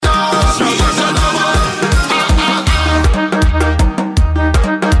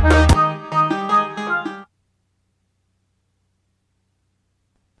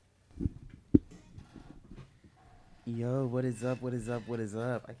Yo, what is up? What is up? What is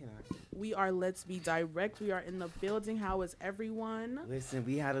up? I cannot. We are Let's Be Direct. We are in the building. How is everyone? Listen,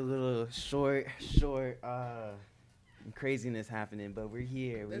 we had a little short craziness happening, but we're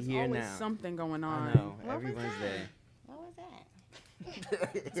here. We're There's here always now. something going on. I know. What Every was Wednesday. What was that?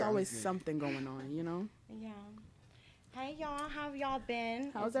 There's always something going on, you know? Yeah. Hey y'all, how have y'all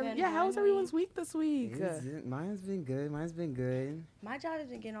been? How's It's been how's everyone's week this week? Mine's been good. Mine's been good. My job has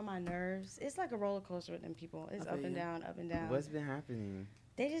been getting on my nerves. It's like a roller coaster with them people. It's up and down, up and down. What's been happening?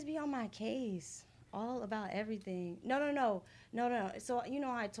 They just be on my case, all about everything. No. So you know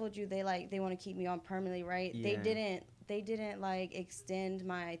how I told you they want to keep me on permanently, right? Yeah. They didn't like extend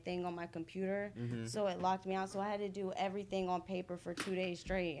my thing on my computer, Mm-hmm. so it locked me out. So I had to do everything on paper for 2 days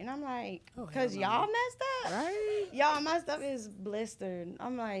straight, and I'm like, Oh, cause hell no. y'all messed up, Right? y'all, my stuff is blistered.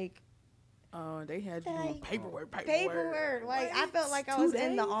 I'm like, Oh, they had you doing Like, paperwork. like I What? felt like I 2 was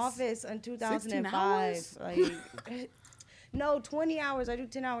in the days? office in 16 2005. hours? Like, no, 20 hours. I do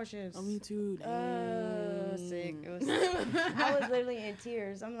 10-hour shifts. Oh, me too. Sick. It was, I was literally in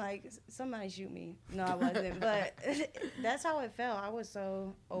tears. I'm like, somebody shoot me. No, I wasn't. But that's how it felt. I was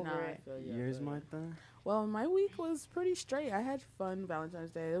so over Nah, I it. feel you, I Yours, feel you. Martha? Well, my week was pretty straight. I had fun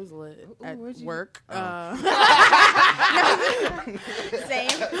Valentine's Day. It was lit at where'd you- work. Same.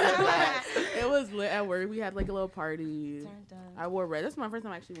 It was lit at work. We had like a little party. Turned up. I wore red. That's my first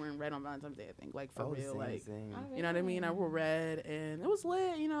time actually wearing red on Valentine's Day, I think. Like, for real. Same, Like, same. Oh, you know what I mean? I wore red, and it was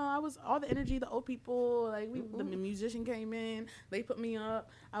lit. You know, I was all the energy, the old people. Like, the musician came in, they put me up.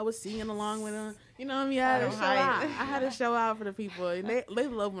 I was singing along with them. You know what I mean? I had to show out. I had to show out for the people, and they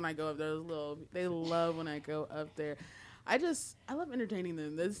love when I go up there. They love when I go up there. I love entertaining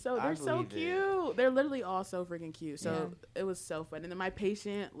them. They're so believe cute. it. They're literally all so freaking cute. So it was so fun. And then my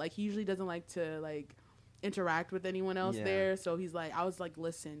patient, like, he usually doesn't like to like interact with anyone else Yeah. there. So he's like, I was like,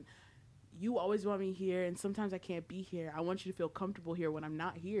 listen, you always want me here, and sometimes I can't be here. I want you to feel comfortable here when I'm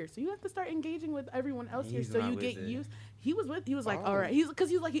not here. So you have to start engaging with everyone else here, He's so not you with get it. used. He was like, Oh. all right.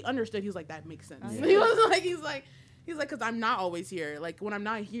 He understood. He was like, that makes sense. Yeah. He's like, because I'm not always here. Like, when I'm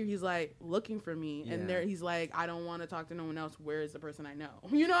not here, he's like looking for me, and Yeah. he's like, I don't want to talk to no one else. Where is the person I know?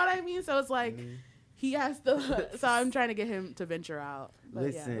 You know what I mean? So it's like Mhm. he has to. So I'm trying to get him to venture out.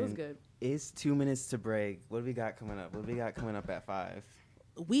 But yeah, it was Listen. good. It's 2 minutes to break. What do we got coming up? At 5?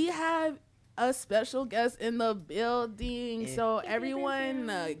 We have a special guest in the building. Yeah. So everyone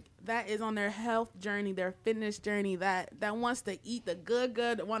that is on their health journey, their fitness journey, that wants to eat the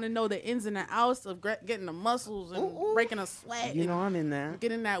good, want to know the ins and the outs of getting the muscles and Ooh. breaking a sweat, You know and I'm in there.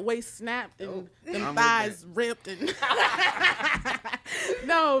 getting that waist snapped and I'm them with thighs ripped. And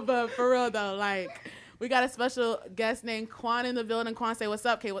no, but for real though, like, we got a special guest named Quan in the building. Quan, say what's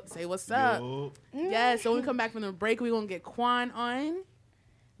up. Say what's up. Yo. Yeah, so when we come back from the break, we're going to get Quan on.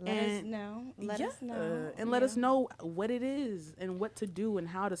 Let us And- know. Let us know. And let us know what it is and what to do and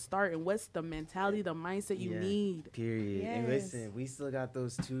how to start and what's the mentality, the mindset you Yeah. need. Period. And Yes. listen, we still got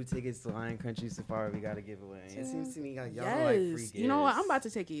those 2 tickets to Lion Country Safari we got to give away. It seems to me like y'all like free Yes. gifts. You know what? I'm about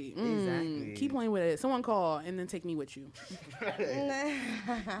to take it. Exactly. Keep playing with it. Someone call and then take me with you.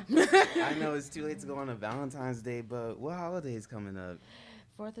 I know it's too late to go on a Valentine's Day, but what holiday is coming up?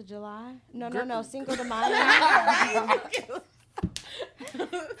 4th of July? No, Girl- Cinco de Mayo.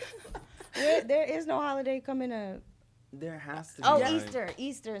 There is no holiday coming up. There has to be. Oh, one. Easter.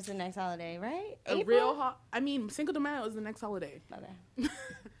 Easter is the next holiday, right? A real Cinco de Mayo is the next holiday. Okay.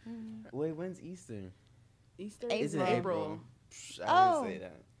 Wait, when's Easter? Easter Is is it April. I Oh. didn't say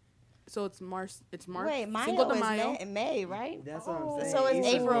that. So it's March. It's March. Wait, Mayo Cinco de is Mayo. May, right? That's what I'm saying. So it's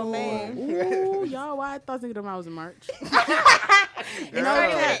Easter's April, before. May. Ooh, y'all, why I thought Cinco de Mayo was in March. It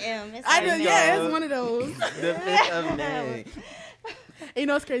started with an M. It I started know, with yeah, an it's one of those. The 5th of May. You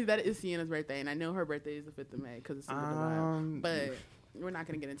know, it's crazy that it is Sienna's birthday, and I know her birthday is the 5th of May because it's Cinco de Mayo. But we're not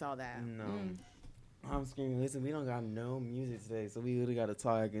going to get into all that. No. I'm screaming. Listen, we don't got no music today, so we really got to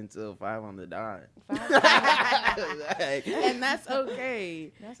talk until 5 on the dot. Like, And that's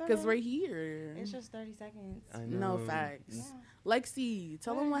okay That's because okay. we're here. It's just 30 seconds. I No know. facts. Yeah. Lexi,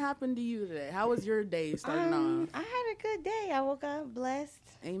 tell them what happened to you today. How was your day starting off? I had a good day. I woke up blessed.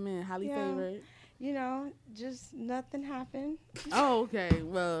 Amen. Highly Yeah. favored. You know, just nothing happened. Oh, okay.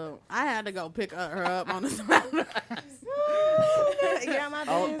 Well, I had to go pick her up on the Saturday. Get out my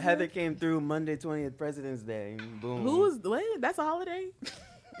Oh, business. Heather came through Monday 20th, President's Day. Boom. Who was? Wait, that's a holiday.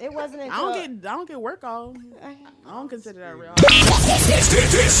 It wasn't I until don't get work off. I don't consider that real.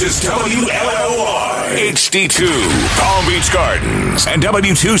 This is WLOR HD2 Palm Beach Gardens and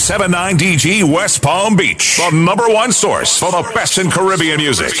W279DG West Palm Beach, the #1 source for the best in Caribbean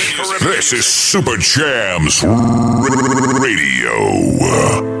music. This is Super Jams Radio.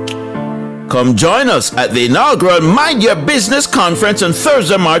 Come join us at the inaugural Mind Your Business Conference on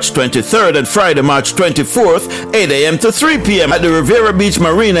Thursday, March 23rd and Friday, March 24th, 8 a.m. to 3 p.m. at the Riviera Beach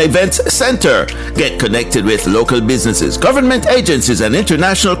Marina Events Center. Get connected with local businesses, government agencies, and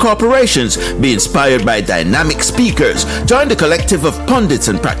international corporations. Be inspired by dynamic speakers. Join the collective of pundits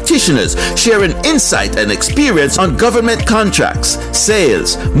and practitioners sharing insight and experience on government contracts,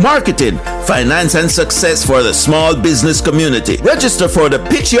 sales, marketing, finance, and success for the small business community. Register for the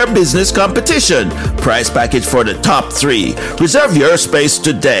Pitch Your Business competition. Prize package for the top 3. Reserve your space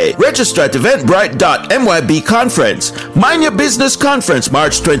today. Register at eventbrite.myb conference. Mind Your Business Conference,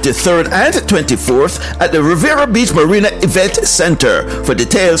 March 23rd and 24th at the Riviera Beach Marina Event Center. For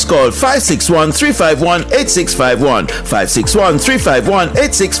details, call 561-351-8651.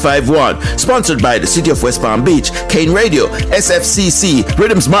 561-351-8651. Sponsored by the City of West Palm Beach, Kane Radio, SFCC,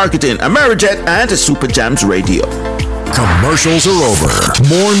 Rhythms Marketing, Amerijet, and Super Jams Radio. Commercials are over.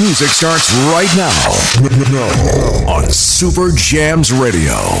 More music starts right now on Super Jams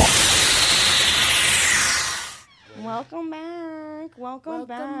Radio. Welcome back. Welcome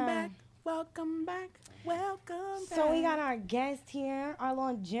back. Welcome back. So we got our guest here, our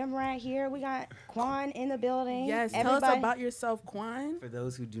little gym rat here. We got Quan in the building. Yes, tell us about yourself, Quan. For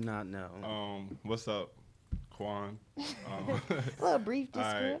those who do not know. What's up, Quan? A little brief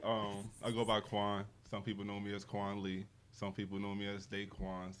description. All right, I go by Quan. Some people know me as Quan Lee. Some people know me as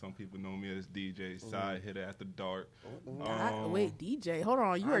Daquan. Some people know me as DJ, side hitter at the dark. Wait, DJ? Hold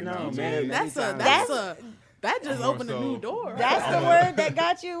on, you are DJ? Man, That just opened a new door. That's the word that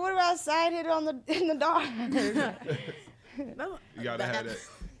got you. What about side hitter in the dark? You gotta have that.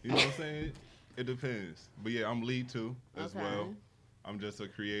 You know what I'm saying? It depends. But yeah, I'm lead too as well. I'm just a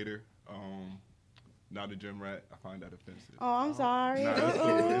creator. Not a gym rat. I find that offensive. Oh, I'm sorry.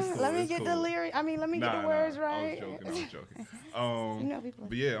 Let me get the lyric. I mean, let me get the words right. I was joking.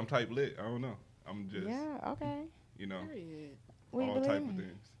 But yeah, I'm type lit. I don't know. I'm just. Yeah. Okay. You know. Period. All type of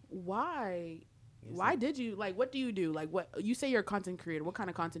things. Why? Why did you what do you do? Like, what you say you're a content creator? What kind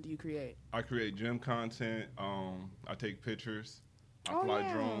of content do you create? I create gym content. I take pictures. I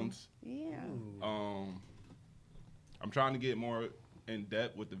fly drones. Yeah. I'm trying to get more in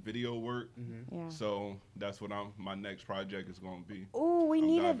depth with the video work. Yeah. So that's what my next project is going to be. Oh, we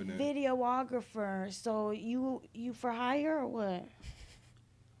need a videographer. So you for hire or what?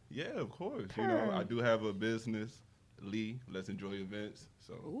 Yeah, of course. You know, I do have a business, Lee. Let's Enjoy Events.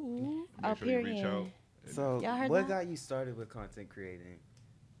 So make sure you reach out. So what got you started with content creating?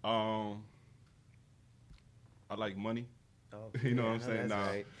 I like money. Oh, you know what I'm saying? Nah,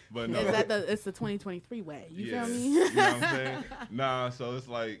 right. But no. Is that it's the 2023 way? You feel me? You know what I'm saying? Nah, so it's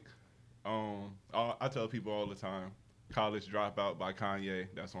like, I tell people all the time, College Dropout by Kanye,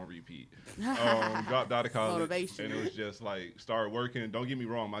 that's on repeat. Dropped out of college, Motivation. and it was just like, started working. Don't get me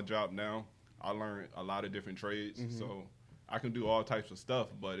wrong, my job now, I learned a lot of different trades, so I can do all types of stuff,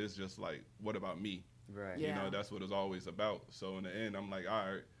 but it's just like, what about me? Right. You know, that's what it's always about. So in the end, I'm like,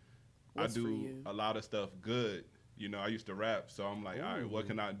 all right, What's I do a lot of stuff good. You know, I used to rap, so I'm like, all right, what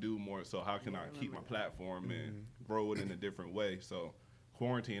can I do more? So how can I keep my platform and grow it in a different way? So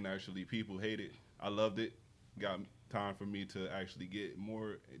quarantine, actually, people hate it. I loved it. Got time for me to actually get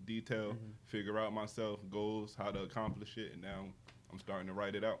more detail, figure out myself, goals, how to accomplish it, and now I'm starting to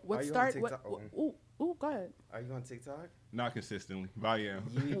write it out. Go ahead. Are you on TikTok? Not consistently, but I am.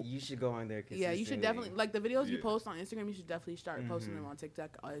 You should go on there consistently. Yeah, you should definitely, like the videos you post on Instagram, you should definitely start posting them on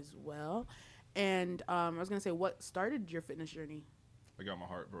TikTok as well. And I was going to say, what started your fitness journey? I got my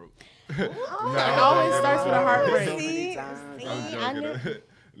heart broke. It always starts with a heartbreak.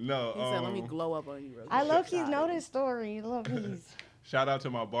 No. He said, let me glow up on you. I love his notice story. Love his. Shout out to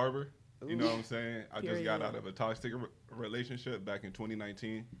my barber. You know what I'm saying? I just got out of a toxic relationship back in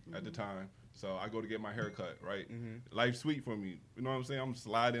 2019 at the time. So I go to get my hair cut, right? Life's sweet for me. You know what I'm saying? I'm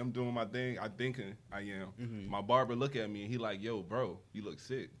sliding. I'm doing my thing. I thinking I am. My barber look at me and he like, yo, bro, you look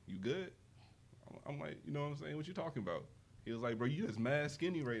sick. You good? I'm like, you know what I'm saying? What you talking about? He was like, bro, you just mad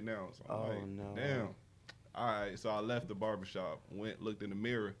skinny right now. So I'm like, damn. All right, so I left the barbershop, went, looked in the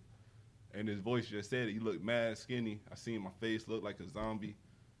mirror, and his voice just said it. You look mad skinny. I seen my face look like a zombie.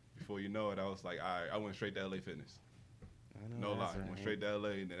 Before you know it, I was like, all right, I went straight to LA Fitness. No lie. Right. Went straight to LA,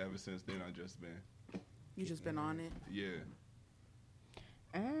 and then ever since then, I just been. You just been on it? Yeah.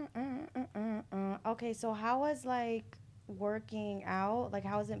 Okay, so how was, like, working out? Like,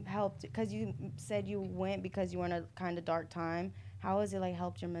 how has it helped? Because you said you went because you were in a kind of dark time. How has it, like,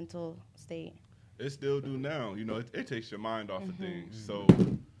 helped your mental state? It still do now. You know, it takes your mind off of things. So,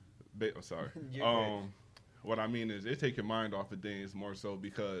 I'm sorry. What I mean is it takes your mind off of things more so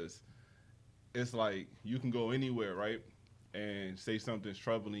because it's like you can go anywhere, right? And say something's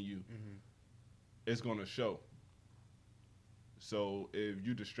troubling you. it's gonna show. So if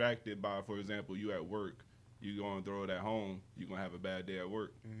you distracted by, for example, you at work, you gonna throw it at home, you gonna have a bad day at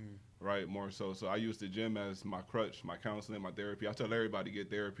work, right? More so. So I use the gym as my crutch, my counseling, my therapy. I tell everybody to get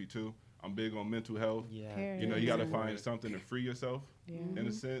therapy too. I'm big on mental health. Yeah. You know, you gotta find something to free yourself in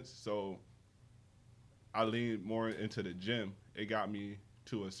a sense. So I leaned more into the gym. It got me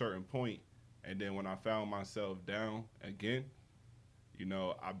to a certain point, and then when I found myself down again, you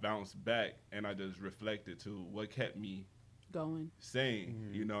know, I bounced back and I just reflected to what kept me going, sane,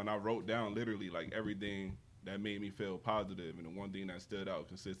 you know, and I wrote down literally like everything that made me feel positive, and the one thing that stood out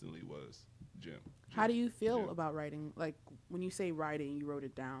consistently was gym. How do you feel about writing? Like when you say writing, you wrote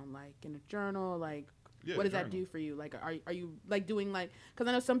it down like in a journal, like what does that do for you? Like are you like doing like, because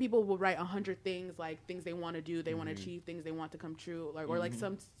I know some people will write 100 things, like things they want to do, they want to achieve, things they want to come true, like or like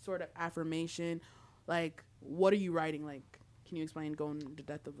some sort of affirmation. Like what are you writing? Like can you explain, go into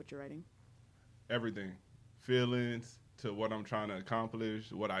depth of what you're writing? Everything, feelings to what I'm trying to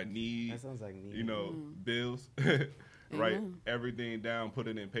accomplish, what I need. That sounds like me. You know, bills, right? Everything down, put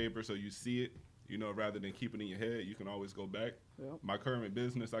it in paper so you see it, you know, rather than keep it in your head. You can always go back. Yep. My current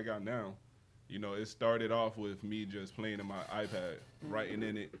business I got now, you know, it started off with me just playing in my iPad, writing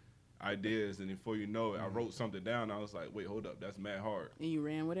in it ideas, and before you know it, I wrote something down. I was like, wait, hold up, that's mad hard. And you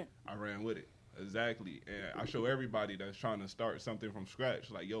ran with it? I ran with it, exactly. And I show everybody that's trying to start something from scratch,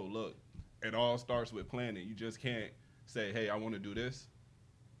 like, yo, look, it all starts with planning. You just can't say, hey, I want to do this.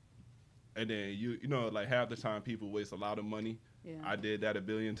 And then, you know, like half the time people waste a lot of money. Yeah. I did that a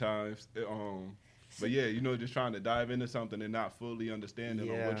billion times. But yeah, you know, just trying to dive into something and not fully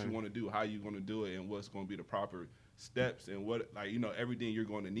understanding on what you want to do, how you want to do it, and what's going to be the proper steps and what, like, you know, everything you're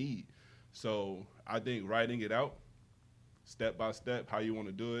going to need. So I think writing it out, step by step, how you want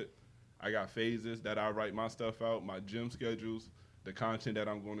to do it. I got phases that I write my stuff out, my gym schedules, the content that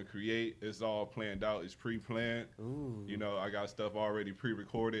I'm going to create. It's all planned out. It's pre-planned. Ooh. You know, I got stuff already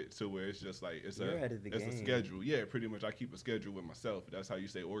pre-recorded to where it's just like it's a schedule. Yeah, pretty much. I keep a schedule with myself. That's how you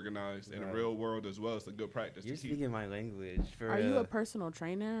say organized. In the real world as well, it's a good practice. You're to keep. speaking my language. Are you a personal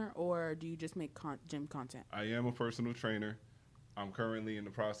trainer or do you just make gym content? I am a personal trainer. I'm currently in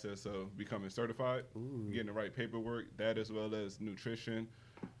the process of becoming certified, getting the right paperwork, that as well as nutrition,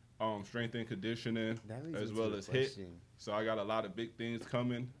 strength and conditioning, as well as HIIT. So I got a lot of big things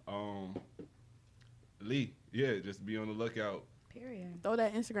coming. Lee, yeah, just be on the lookout. Period. Throw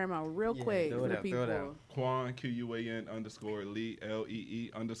that Instagram out real quick for the people. Quan, Quan _ Lee,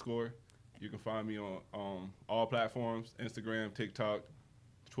 Lee _. You can find me on all platforms, Instagram, TikTok,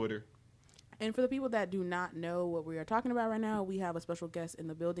 Twitter. And for the people that do not know what we are talking about right now, we have a special guest in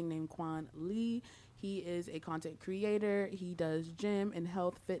the building named Quan Lee. He is a content creator. He does gym and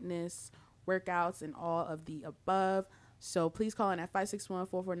health, fitness, workouts, and all of the above. So please call in at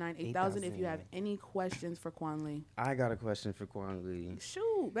 561-449-8000 if you have any questions for Quan Lee. I got a question for Quan Lee.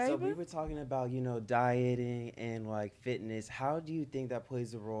 Shoot, baby. So we were talking about, you know, dieting and like fitness. How do you think that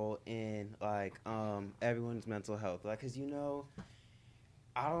plays a role in like everyone's mental health? Like, cause you know,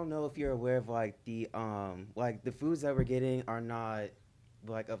 I don't know if you're aware of like the foods that we're getting are not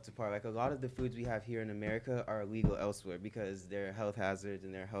like up to par. Like a lot of the foods we have here in America are illegal elsewhere because they're health hazards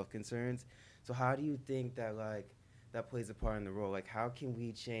and they're health concerns. So how do you think that like that plays a part in the role? Like how can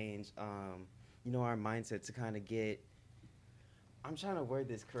we change you know, our mindset to kind of get, I'm trying to word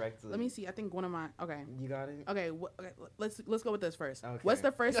this correctly. Let me see. I think one of my, okay. You got it? Okay, let's go with this first. Okay. What's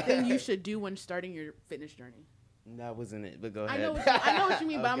the first thing you should do when starting your fitness journey? That wasn't it, but go ahead. I know what you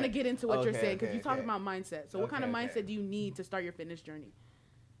mean, but I'm going to get into what you're Okay, saying because okay, you talk okay. about mindset. So what kind of mindset do you need to start your fitness journey?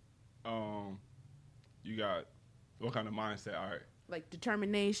 You got what kind of mindset? All right. Like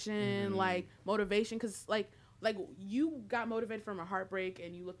determination, like motivation, because like you got motivated from a heartbreak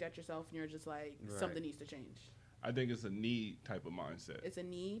and you looked at yourself and you're just like, something needs to change. I think it's a need type of mindset. It's a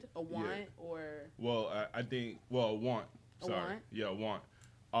need, a want, or? Well, I think, a want. Sorry. A want? Yeah, a want.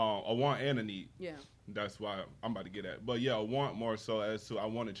 A want and a need. Yeah. That's why I'm about to get at. But yeah, a want more so as to I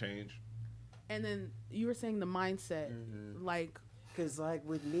want to change. And then you were saying the mindset, like. Because like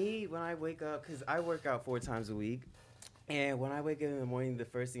with me, when I wake up, because I work out 4 times a week. And when I wake up in the morning, the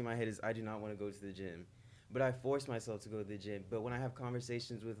first thing in my head is I do not want to go to the gym. But I force myself to go to the gym. But when I have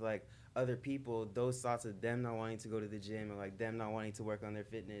conversations with like other people, those thoughts of them not wanting to go to the gym and like them not wanting to work on their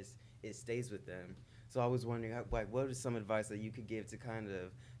fitness, it stays with them. So I was wondering, like, what is some advice that you could give to kind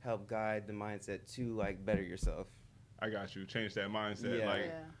of help guide the mindset to like better yourself? I got you. Change that mindset. Yeah.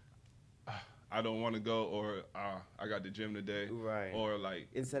 Like, I don't want to go, or I got the gym today. Right. Or like,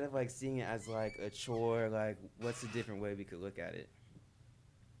 instead of like seeing it as like a chore, like what's a different way we could look at it?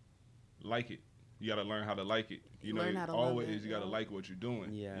 Like it. you got to learn how to like it. You know, Learn how to love always it, you got to yeah. like what you're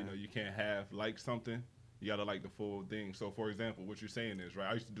doing. Yeah. You know, you can't have like something. You got to like the full thing. So, for example, what you're saying is, right,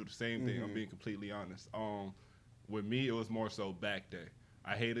 I used to do the same thing. I'm being completely honest. With me, it was more so back day.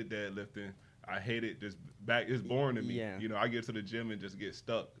 I hated deadlifting. I hated this back. It's boring to me. Yeah. You know, I get to the gym and just get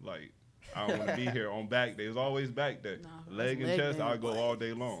stuck. Like, I don't want to be here on back day. It's always back day. Nah, Leg and leg chest, day. I go all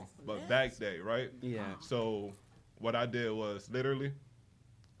day long. But back day, right? Yeah. So what I did was literally,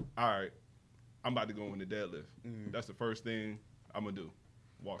 all right, I'm about to go in the deadlift. That's the first thing I'm going to do.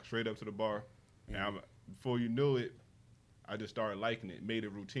 Walk straight up to the bar. And before you knew it, I just started liking it, made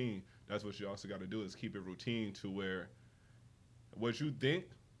it routine. That's what you also got to do is keep it routine to where what you think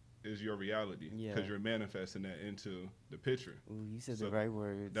is your reality because you're manifesting that into the picture. Ooh, you said So the right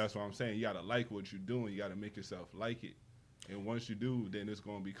words. That's what I'm saying. You got to like what you're doing. You got to make yourself like it. And once you do, then it's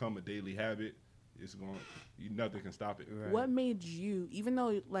going to become a daily habit. It's going nothing can stop it. Right. What made you, even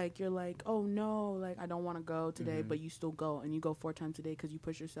though like you're like, oh no, like I don't want to go today, but you still go and you go 4 times a day because you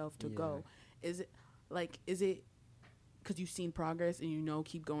push yourself to go? Is it because you've seen progress and you know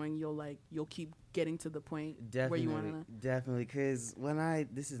keep going, you'll keep getting to the point where you want to? Definitely, because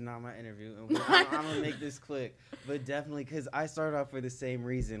this is not my interview, and I'm gonna make this quick, but definitely because I started off for the same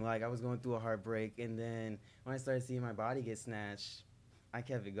reason. Like I was going through a heartbreak, and then when I started seeing my body get snatched, I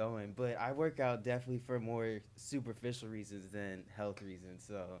kept it going. But I work out definitely for more superficial reasons than health reasons.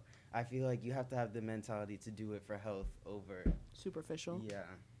 So I feel like you have to have the mentality to do it for health over Superficial. Yeah,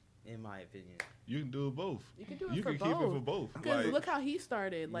 in my opinion. You can do both. You can do it You for can both. keep it for both. Because Like, look how he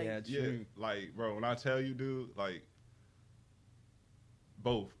started. Like, yeah, like, bro, when I tell you, dude, like,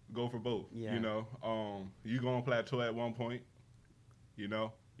 both. Go for both. Yeah. You know, you going to plateau at one point, you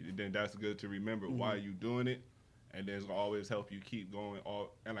know, then that's good to remember why you doing it. And then it's going to always help you keep going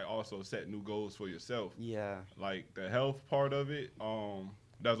and, like, also set new goals for yourself. Yeah. Like, the health part of it,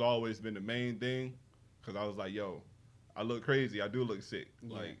 that's always been the main thing. Because I was like, yo, I look crazy. I do look sick.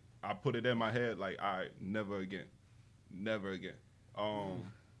 Yeah. Like, I put it in my head, like, all right, never again. Never again.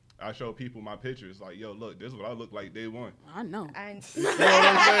 I show people my pictures, like, yo, look, this is what I look like day one. I know. And You know what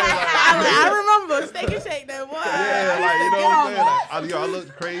I'm saying? Like, I remember Steak and Shake that one. yeah, like, you know what I'm saying? Like, I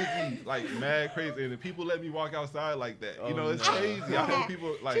look crazy, like, mad crazy. And the people let me walk outside like that. You know, it's crazy. I know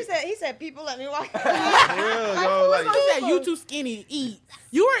people, like, he said, people let me walk. yeah, yo, like, Somebody said you too skinny to eat.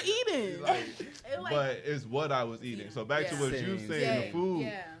 You were eating. like, but it's what I was eating. So back to what you Same. saying, the food,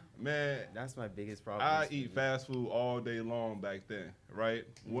 Yeah. man. That's my biggest problem. I eat fast food all day long back then, right?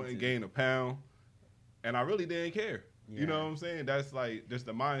 Wouldn't gain a pound, and I really didn't care. You know what I'm saying? That's like just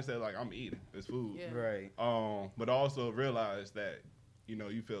the mindset, like I'm eating this food. Yeah. Right. But also realize that, you know,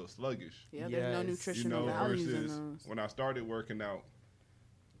 you feel sluggish. Yeah, there's no Yes. You nutritional know, values in versus those. when I started working out,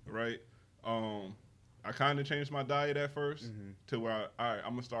 right? I kind of changed my diet at first to where all right,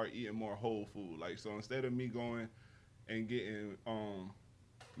 I'm gonna start eating more whole food. Like, so instead of me going and getting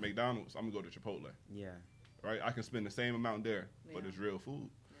McDonald's, I'm gonna go to Chipotle. Yeah. Right? I can spend the same amount there, but it's real food.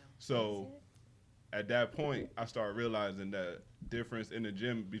 So at that point, I started realizing that difference in the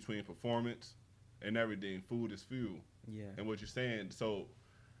gym between performance and everything. Food is fuel. Yeah. And what you're saying, so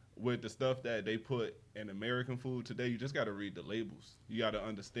with the stuff that they put in American food today, you just got to read the labels. You got to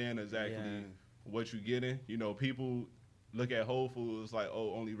understand exactly what you're getting. You know, people look at Whole Foods like,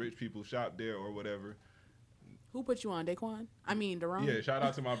 oh, only rich people shop there or whatever. Who put you on, Daquan? I mean, Daron. Yeah, shout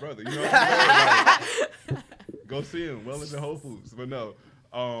out to my brother. You know what I'm saying? Like, go see him. Wellington Whole Foods. But no,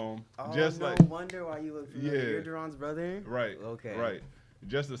 just no like wonder why you look familiar. Yeah. You're Duran's brother? right, Okay. right.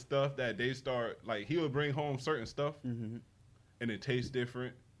 Just the stuff that they start like he would bring home certain stuff, and it tastes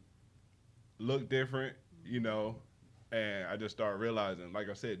different, look different, you know, and I just started realizing, like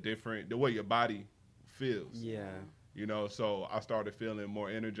I said, different the way your body feels. Yeah. You know, so I started feeling more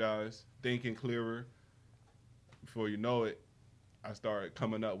energized, thinking clearer. Before you know it, I started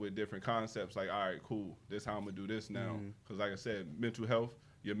coming up with different concepts like, all right, cool, this how I'm going to do this now. Because like I said, mental health,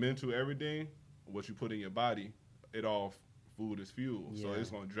 your mental everything, what you put in your body, it all food is fuel. So Yeah. it's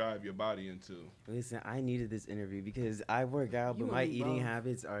going to drive your body into. Listen, I needed this interview because I work out, You but my and me eating both.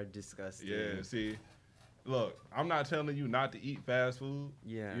 habits are disgusting. Yeah, see, look, I'm not telling you not to eat fast food.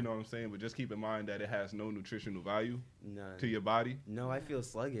 Yeah. You know what I'm saying? But just keep in mind that it has no nutritional value None. to your body. No, I feel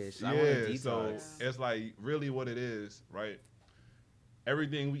sluggish. I want to Yeah, so detox. it's like really what it is, right?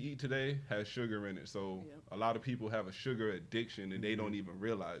 Everything we eat today has sugar in it. So a lot of people have a sugar addiction and they don't even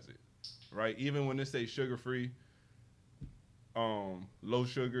realize it, right? Even when they say sugar-free, low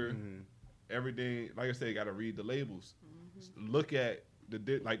sugar, everything, like I said, you got to read the labels. Look at the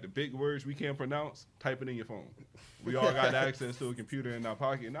big words we can't pronounce, type it in your phone. We all got access to a computer in our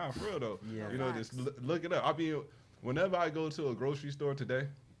pocket. Nah, for real though. Yeah. You know, just look it up. I mean, whenever I go to a grocery store today,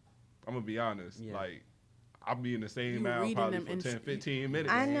 I'm gonna be honest. Yeah. Like, I'll be in the same You aisle reading probably them for 10, and- 15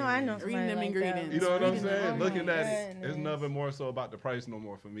 minutes. I know. Reading somebody them like that. ingredients. You know what I'm Reading saying? them. Oh Looking my at it, it's goodness. nothing more so about the price no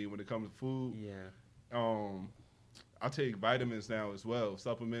more for me when it comes to food. Yeah. I take vitamins now as well,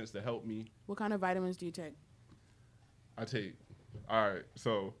 supplements to help me. What kind of vitamins do you take? All right,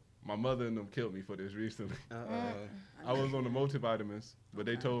 so my mother and them killed me for this recently. I was on the multivitamins, but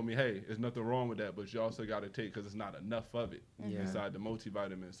they told me, hey, there's nothing wrong with that, but you also got to take because it's not enough of it inside the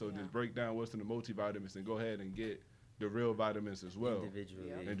multivitamins. So just break down what's in the multivitamins and go ahead and get the real vitamins as well. Individually.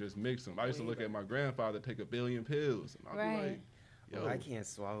 And just mix them. I used to look at my grandfather take 1 billion pills. And I'd be Right. like, yo. I can't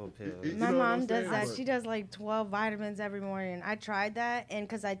swallow pills. You My know what mom I'm does saying? that. But- She does like 12 vitamins every morning. I tried that, and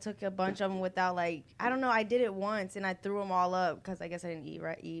because I took a bunch of them without like, I don't know, I did it once and I threw them all up because I guess I didn't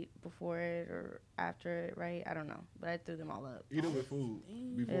eat before it or after it, right? I don't know, but I threw them all up. Eat it with food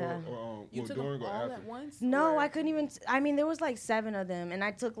before Yeah. or You well, took during them or all after. at once? No, or- I couldn't even. I mean, there was like 7 of them, and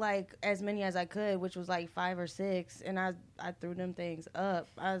I took like as many as I could, which was like 5 or 6, and I threw them things up.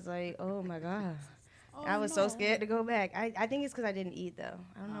 I was like, oh my god. Oh, I was no. so scared to go back. I think it's because I didn't eat though.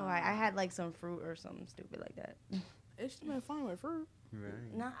 I don't know why. I had like some fruit or something stupid like that. It's been fine with fruit.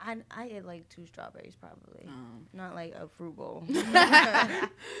 Right. No, I ate like 2 strawberries probably. Not like a fruit bowl.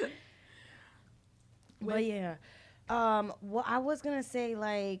 But yeah, what I was gonna say,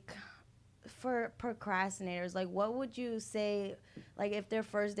 like, for procrastinators, like, what would you say, like, if their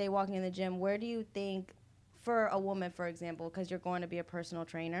first day walking in the gym, where do you think, for a woman, for example, because you're going to be a personal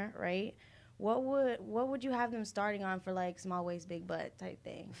trainer, right? What would you have them starting on for like small waist, big butt type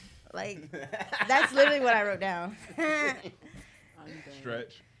thing? Like, that's literally what I wrote down.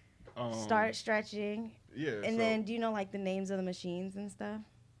 Stretch. Start stretching, Yeah. and so then do you know like the names of the machines and stuff?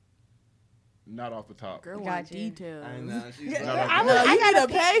 not off the top. Girl, want Gotcha. details. I know. She's Not like, off the No, top. you I need gotta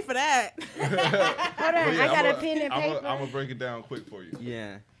to pay for that. Hold on, But yeah, I got I'ma- a pen and paper. I'm gonna break it down quick for you.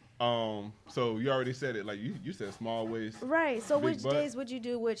 yeah. So you already said it. Like you said, small waist. Right. So Big which butt. days would you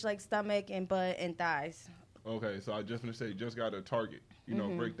do which like stomach and butt and thighs? Okay, so I just want to say, just got to target. You know,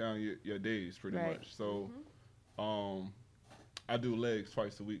 break down your days pretty Right. much. So, I do legs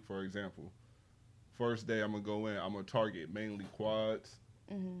twice a week, for example. First day I'm gonna go in. I'm gonna target mainly quads.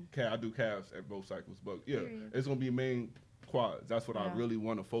 I do calves at both cycles, but yeah, Period. it's gonna be main quads. That's what I Yeah. really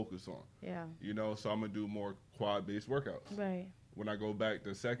want to focus on. Yeah. You know, so I'm gonna do more quad-based workouts. Right. When I go back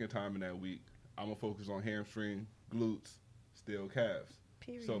the second time in that week, I'm gonna focus on hamstring, glutes, still calves.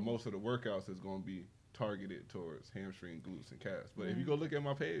 Period. So most of the workouts is gonna be targeted towards hamstring, glutes, and calves. But if you go look at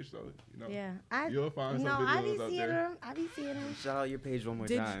my page, though, you know, Yeah. you'll find some no, I be videos out seeing there. them. I be seeing them. Shout out your page one more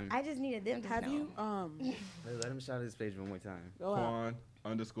Did you- time. I just needed them to Have know. you Let him shout his page one more time. go out?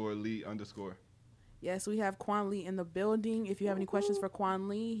 Quan_Lee_. Yes, we have Quan Lee in the building. If you have any questions for Quan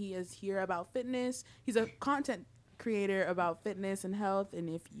Lee, he is here about fitness. He's a content creator about fitness and health. And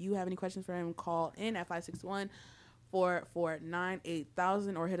if you have any questions for him, call in at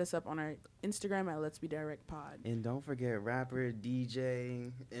 561-449-8000 or hit us up on our Instagram at Let's Be Direct Pod. And don't forget rapper,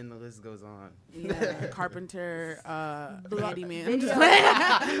 DJ, and the list goes on. Yeah, carpenter, handyman.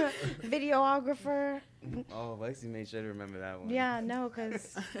 Videographer. Oh, Lexi made sure to remember that one. Yeah, no,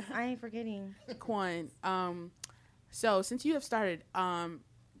 because I ain't forgetting. Quan, so since you have started,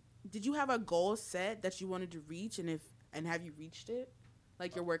 did you have a goal set that you wanted to reach, and have you reached it?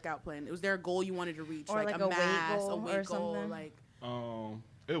 Like your workout plan, was there a goal you wanted to reach, Or like a weight mass, goal a weight or goal, something? like?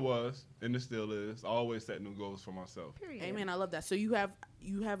 It was, and it still is. I always set new goals for myself. Period. Amen. I love that. So you have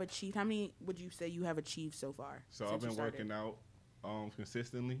achieved. How many would you say you have achieved so far? So since I've you been started? working out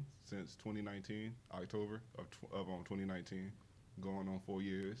consistently since 2019, October of 2019, going on 4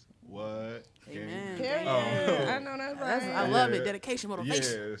 years. What? Amen. Period. Oh. I know that's right. I love Yeah. it. Dedication,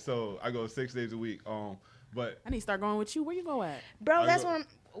 motivation. Yeah, so I go 6 days a week. But I need to start going with you. Where you go at? Bro, I that's go- what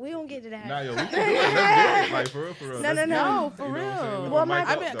we don't get to that. nah, yo, we can do it. Let's get it. Like, for real, for real. No, Let's no, get no. it. No, for You know what I'm saying? real. With Well, the my- mic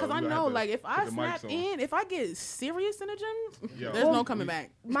I up, bet because though, I you know, have to like, if I put the mics snap on. in, if I get serious in the gym, Yeah. there's Well, no coming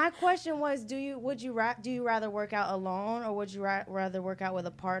back. My question was, do you rather work out alone or would you rather work out with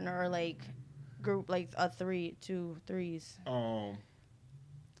a partner or like group like two threes?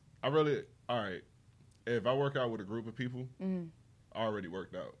 I really, all right. If I work out with a group of people, I already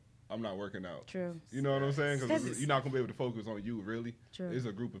worked out. I'm not working out. True. You know what I'm saying? Because That's- you're not gonna be able to focus on you really. True. It's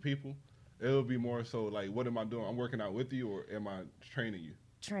a group of people. It'll be more so like, what am I doing? I'm working out with you, or am I training you?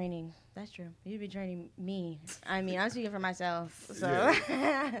 Training. That's true. You'd be training me. I mean, I'm speaking for myself. So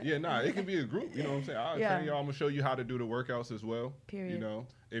Yeah, nah, it can be a group. You know what I'm saying? I'll Yeah. train y'all. I'm gonna show you how to do the workouts as well. Period. You know,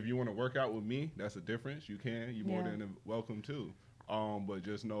 if you want to work out with me, that's a difference. You can. You're more Yeah. than welcome to. But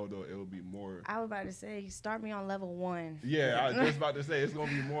just know though it'll be more. I was about to say, start me on level 1. Yeah, I was just about to say it's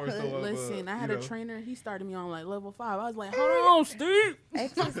gonna be more so. Listen, I had a trainer. He started me on like level 5. I was like, hold on, Steve.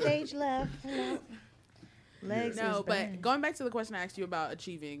 Exit stage left. Legs. No, but going back to the question I asked you about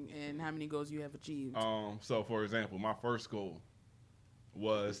achieving and how many goals you have achieved. So for example, my first goal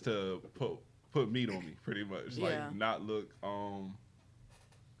was to put meat on me, pretty much, like not look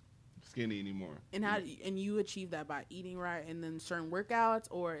skinny anymore. And you achieve that by eating right and then certain workouts,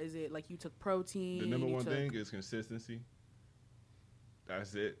 or is it like you took protein? The number one thing is consistency.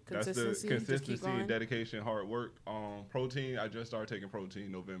 That's it. That's the Consistency consistency, dedication, hard work. Protein. I just started taking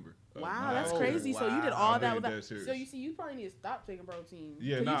protein November. Wow, that's crazy. Wow. So you did all that without. So you see, you probably need to stop taking protein.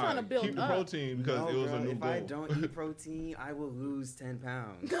 Yeah, you're trying to build keep the protein because it was a new if goal. I don't eat protein, I will lose 10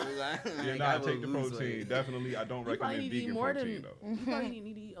 pounds. Take the protein. Weight. Definitely, I don't recommend vegan protein though. You probably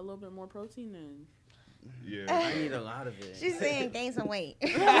need to eat a little bit more protein then. Yeah, I need a lot of it. She's saying gain some weight. No,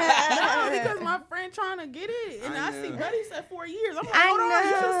 because my friend trying to get it, and I see Buddy said 4 years. I'm like, hold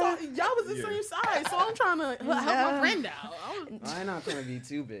on, y'all was the same size, so I'm trying to help my friend out. I'm not trying to be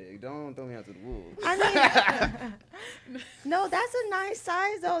too big. Don't throw me out to the wolves. I mean, no, that's a nice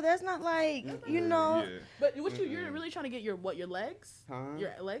size though. That's not like Yeah. But what you're really trying to get your legs? Huh?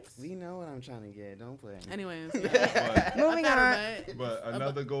 Your legs? We know what I'm trying to get. Don't play. Anyways, moving on. But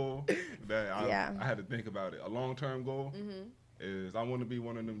another goal that I had to think about it. A long-term goal is I want to be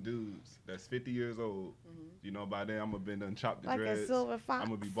one of them dudes that's 50 years old. You know, by then I'm gonna been done chopped the like dreads. a silver fox. I'm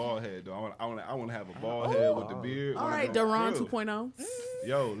gonna be bald head though. I want to have a bald head with the beard. All right, Duran 2.0.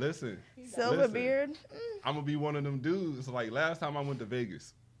 Yo, listen. Silver beard. I'm gonna be one of them dudes. Like last time I went to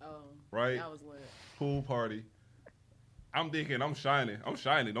Vegas. Right. That was lit. Pool party. I'm thinking I'm shining.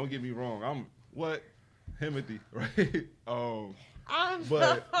 Don't get me wrong. I'm what? Himothy, right?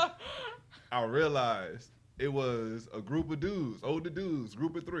 But I realized it was a group of dudes, older dudes,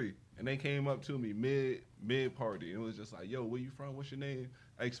 group of 3, and they came up to me mid party, and it was just like, "Yo, where you from? What's your name?"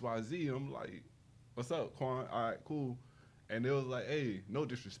 XYZ. And I'm like, "What's up, Quan? All right, cool." And it was like, "Hey, no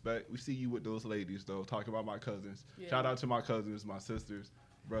disrespect. We see you with those ladies though. Talking about my cousins. Yeah. Shout out to my cousins, my sisters,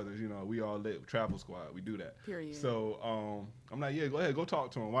 brothers. You know, we all lit. Travel squad. We do that. Period. So I'm like, yeah, go ahead, go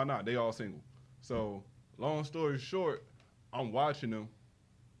talk to them. Why not? They all single. So long story short, I'm watching them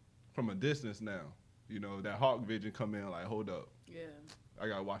from a distance now. You know, that hawk vision come in like, hold up. Yeah. I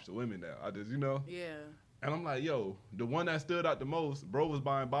gotta watch the women now. I just, you know. Yeah. And I'm like, yo, the one that stood out the most, bro was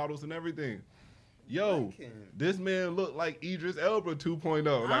buying bottles and everything. Yo, this man looked like Idris Elba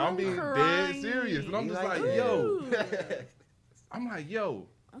 2.0. Like, I'm being dead serious. And I'm just like, yo. I'm like, yo.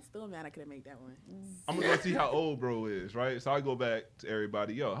 I'm still mad I couldn't make that one. I'm going to go see how old bro is, right? So I go back to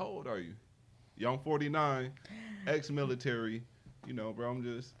everybody. Yo, how old are you? Yo, I'm 49, ex-military. You know, bro, I'm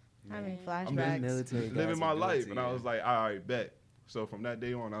just having flashbacks. Military living my life. And I was like, all right, bet. So from that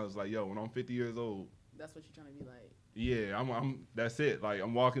day on, I was like, yo, when I'm 50 years old. That's what you're trying to be like. Yeah, I'm. That's it. Like,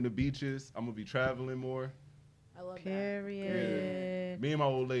 I'm walking the beaches. I'm going to be traveling more. I love Period. Yeah. Me and my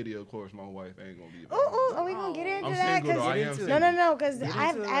old lady, of course, my wife ain't going to be. Are we going to get into I'm that? Single, though. I am single. No, because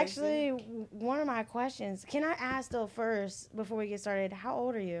I've actually, one of my questions, can I ask though first, before we get started, how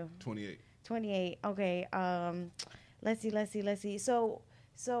old are you? 28. 28. Okay. Let's see. So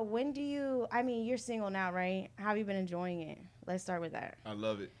when do you, I mean, you're single now, right? How have you been enjoying it? Let's start with that. I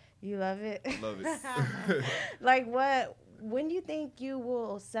love it. You love it? I love it. Like when do you think you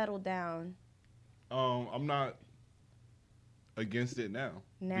will settle down? I'm not against it now.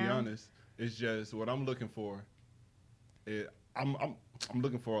 To be honest, it's just what I'm looking for. I'm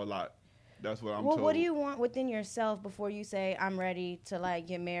looking for a lot. That's what I'm told. What do you want within yourself before you say I'm ready to like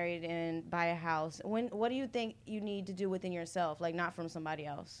get married and buy a house? What do you think you need to do within yourself, like not from somebody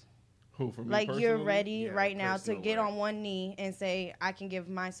else? Who, for me like personally? You're ready right now to get on one knee and say I can give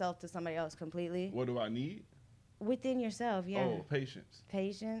myself to somebody else completely. What do I need? Within yourself, yeah. Oh, patience.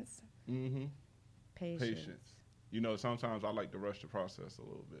 Patience. Mm-hmm. Patience. You know, sometimes I like to rush the process a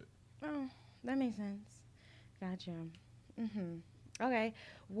little bit. Oh, that makes sense. Gotcha. Mm-hmm. Okay.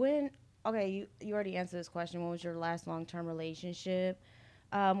 You already answered this question. When was your last long-term relationship?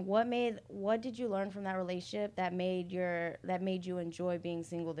 What did you learn from that relationship that made you enjoy being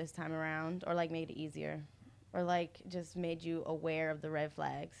single this time around, or like made it easier, or like just made you aware of the red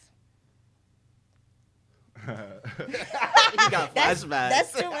flags? He got flashbacks.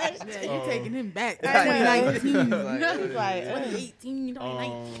 That's too much. Yeah, you're taking him back to I 2019. Like, 2018,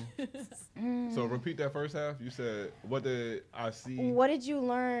 2019. So repeat that first half. You said, what did I see? What did you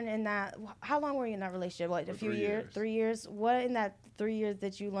learn in that? How long were you in that relationship? What, a few years? 3 years? What in that 3 years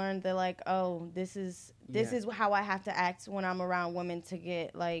that you learned that like, oh, this is how I have to act when I'm around women to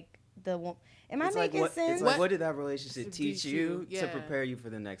get like Am I making sense? It's like, what did that relationship To teach teach you you, to yeah. prepare you for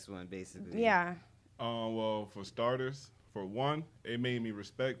the next one, basically? Yeah. Well, for starters, for one, it made me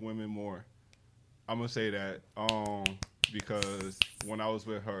respect women more. I'm gonna say that because when I was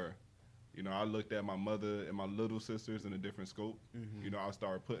with her, you know, I looked at my mother and my little sisters in a different scope. Mm-hmm. You know, I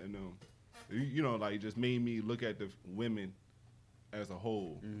started putting them, you know, like just made me look at the women as a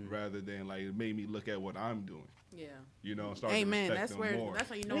whole rather than like it made me look at what I'm doing. Yeah. You know, start Amen. to respect That's them where. more. That's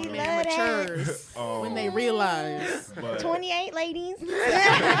how you know We a love man that. matures when they realize. But, 28 ladies.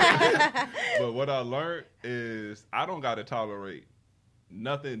 but what I learned is I don't gotta tolerate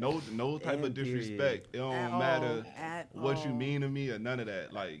nothing, no type of And disrespect. It don't At matter all. At what you all. mean to me or none of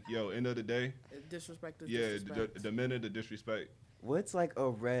that. Like, yo, end of the day, Disrespect is yeah, disrespect. the minute the disrespect. What's like a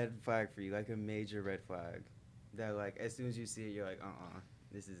red flag for you? Like a major red flag that like as soon as you see it, you're like,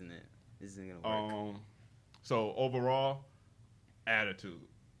 this isn't it. This isn't gonna work. So overall, attitude.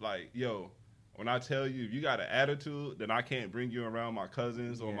 Like, yo, when I tell you if you got an attitude, then I can't bring you around my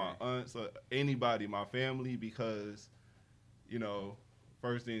cousins or my aunts or anybody, my family, because, you know,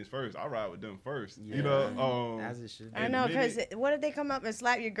 first things first, I ride with them first. Yeah. You know, As it should be. I know, because what if they come up and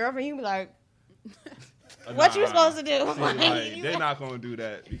slap your girlfriend? You be like, Nah, what you supposed to do? see, like, they're not gonna do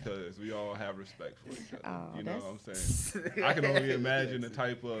that because we all have respect for each other. Oh, you know what I'm saying? I can only imagine the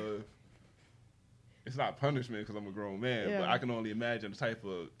type of. It's not punishment because I'm a grown man, but Yeah. I can only imagine the type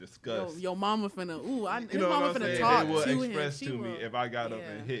of disgust. Your mama finna. His you know what mama I'm finna saying? talk They will to him. express She to me will. if I got up Yeah.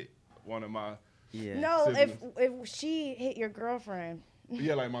 and hit one of my. Yeah. No, siblings. if she hit your girlfriend,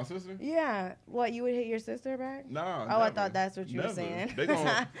 Yeah, like my sister. yeah, what, you would hit your sister back? Nah. Oh, I never. thought that's what you were Never. saying. They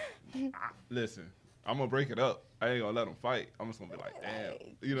gonna listen. I'm gonna break it up. I ain't gonna let them fight. I'm just gonna be like, damn,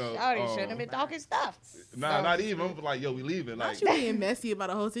 you know. Shawty shouldn't have been talking stuff. Nah, So- not even. I'm like, yo, we leaving. Like, Not you being messy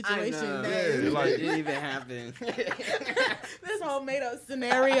about a whole I situation. know. that- Yeah, like- it didn't even happen. This whole made up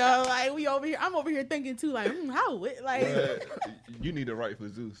scenario, like we over here. I'm over here thinking too, like how it, like. you need to write for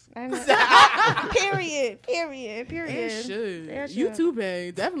Zeus. I know. Period. It should. Yeah, You sure. too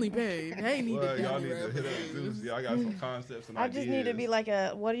paid. Definitely paid. They need Well, to. y'all need to hit up Zeus. Yeah, I got some concepts and I ideas. just need to be like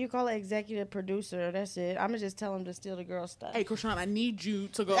a, what do you call it, executive producer. That's it. I'm going to just tell him to steal the girl's stuff. Hey, Krishan, I need you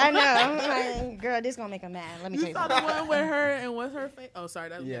to go. I know. I'm like, girl, this going to make him mad. Let me tell You you saw the something. one with her and what's her face? Oh, sorry,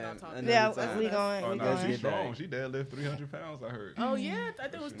 that's Yeah, not talking. I know Yeah, you're talking we about. going. Oh, We no, going. Let's she's get strong. back. She deadlift 300 pounds, I heard. Oh yeah, I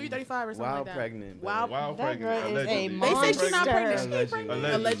think it was 335 or something Wild like that. pregnant. Wild. Wild That pregnant. girl is a allegedly. They say monster. she's not pregnant. She ain't Allegedly.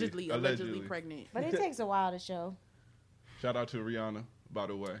 pregnant. Allegedly. Allegedly pregnant. But it takes a while to show. Shout out to Rihanna, by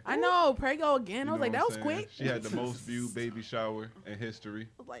the way. I know. Prego again. I You was like, know that what was I'm saying? quick. She had the most viewed baby shower in history.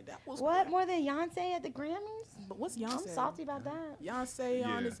 I was like, that was What? quick. More than Beyonce at the Grammys? But what's I'm Beyonce? salty about that. Beyonce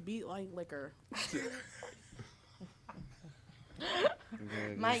on Yeah. this beat like liquor.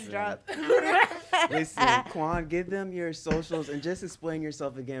 Mic drop. Listen, Quan, give them your socials and just explain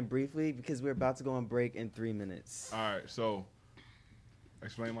yourself again briefly because we're about to go on break in 3 minutes. All right, so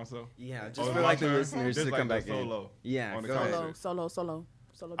explain myself. Yeah, just Oh, for my like the turn? listeners Just to like come the back solo in. Yeah, on the go ahead. concert. Solo.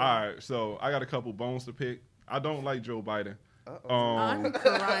 All right, so I got a couple bones to pick. I don't like Joe Biden. I'm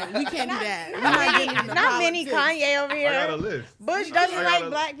crying. We can't do that. We're not getting into Not many politics. Kanye over I got a here. list. Bush doesn't I like gotta-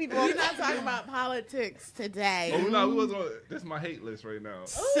 black people. We're not talking about politics today. Oh no, we was on. This is my hate list right now.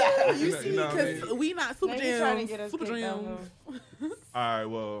 You You know- see, you know what I because mean? we not super No, he's trying to jams. get us Super kicked out jams. All right,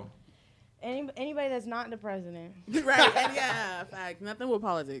 well, Anybody that's not the president. Right, and yeah, fact. Nothing with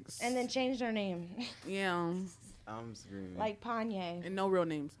politics. And then change their name. yeah, I'm screaming. Like Kanye. and no real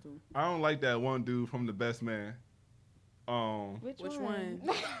names too. I don't like that one dude from The Best Man. Which one?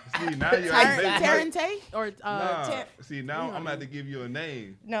 See now you're Taryn Tate or Nah, Ter- see now I'm gonna have to give you a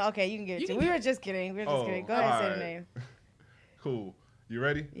name. No, okay, you can get it You too. can We get- were just kidding. We were just Oh, kidding. Go ahead and say the alright. name. Cool. You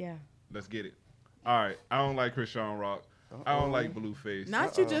ready? Yeah. Let's get it. All right. I don't like Krishan Rock. I don't like Blueface.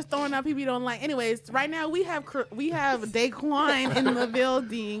 Not you just throwing out people you don't like. Anyways, right now we have Daquan in the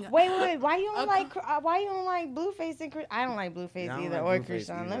building. Wait. Why you don't Okay. why you don't like Blueface and Chris? I don't like Blueface Yeah, I don't either like or Blueface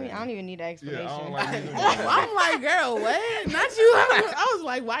Krishan. either. I don't even need an explanation. Yeah, I don't like neither one. I'm like, girl, what? Not you. I was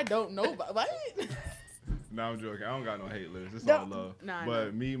like, why don't know? What? No, I'm joking. I don't got no hate list. It's No. all love. Nah, I but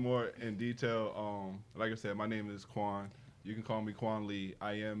know. me more in detail. Like I said, my name is Quan. You can call me Quan Lee.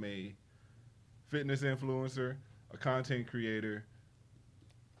 I am a fitness influencer, a content creator,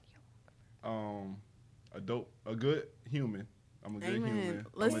 a good human. I'm a good human. Amen.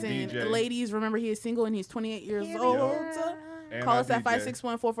 I'm a Listen, DJ, ladies, remember he is single and he's 28 years Here we old. go. and Call I us at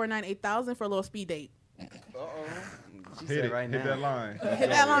DJ. 561-449-8000 for a little speed date. She Hit said it. right Hit now. that line. Hit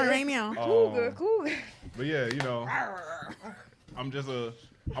that line right now. Cougar. But yeah, you know, I'm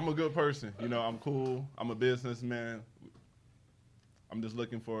a good person. You know, I'm cool. I'm a businessman. I'm just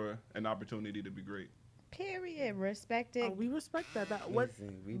looking for an opportunity to be great. Period. Respect it. Oh, we respect that. What?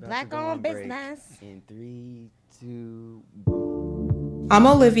 Listen, we about to Black go on on break business. in 3, 2. I'm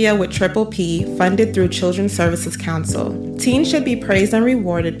Olivia with Triple P, funded through Children's Services Council. Teens should be praised and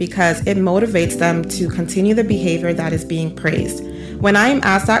rewarded because it motivates them to continue the behavior that is being praised. When I am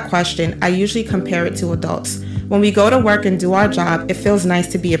asked that question, I usually compare it to adults. When we go to work and do our job, it feels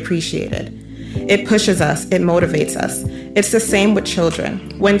nice to be appreciated. It pushes us, it motivates us. It's the same with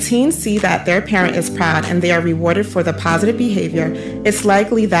children. When teens see that their parent is proud and they are rewarded for the positive behavior, it's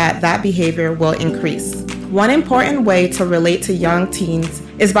likely that that behavior will increase. One important way to relate to young teens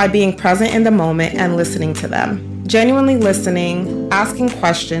is by being present in the moment and listening to them. Genuinely listening, asking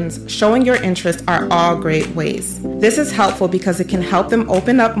questions, showing your interest are all great ways. This is helpful because it can help them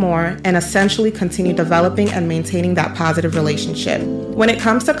open up more and essentially continue developing and maintaining that positive relationship. When it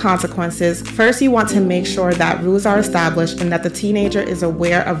comes to consequences, first you want to make sure that rules are established and that the teenager is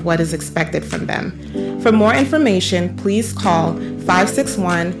aware of what is expected from them. For more information, please call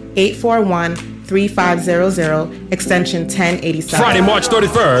 561-841-3500, extension 1087. Friday, March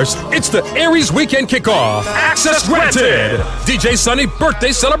 31st, it's the Aries Weekend Kickoff. Access granted. DJ Sunny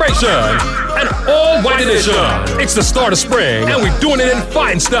birthday celebration. An all-white edition. It's the start of spring, and we're doing it in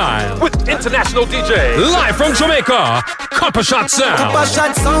fine style with international DJ live from Jamaica. Copper Shot Sound.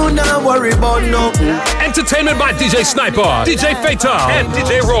 Don't worry about nothing. Entertainment by DJ Sniper, DJ Fatal, and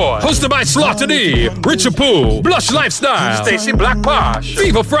DJ Roy. Hosted by Slaughter D, Richard Pooh, Blush Lifestyle, Stacy Black Posh,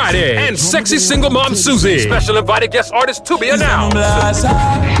 Fever Friday, and sexy single mom Susie. Special invited guest artist to be announced.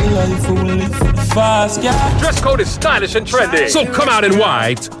 Dress code is stylish and trendy, so come out in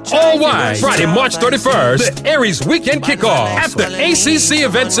white, all white. Friday, March 31st, the Aries Weekend Kickoff at the ACC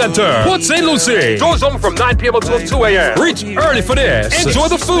Event Center, Port St. Lucie. Doors open from 9 p.m. until 2 a.m. Reach early for this. Enjoy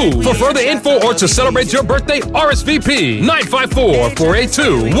the food. For further info or to celebrate your birthday, RSVP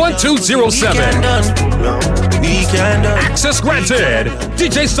 954-482-1207. Access granted.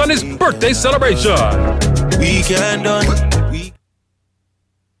 DJ Sunny's birthday celebration. Weekend done.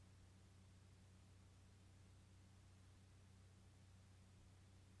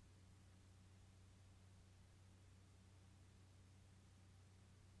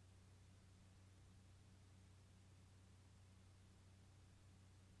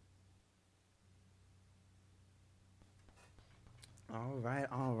 All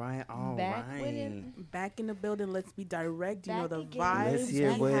Back right. with it. Back in the building. Let's be direct. You know the Back again. Let's vibes.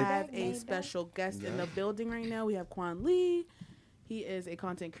 hear We what- have a Back. special guest in the building right now. We have Quan Lee. He is a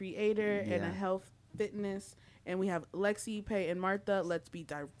content creator and a Yeah. health fitness. And we have Lexi, Pay, and Martha. Let's be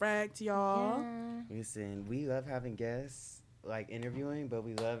direct, y'all. Yeah. Listen, we love having guests, like interviewing, but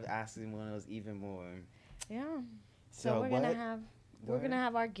we love asking one of those even more. Yeah. So we're what- gonna have Go we're gonna ahead.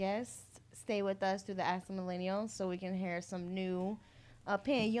 have our guests stay with us through the Ask the Millennials, so we can hear some new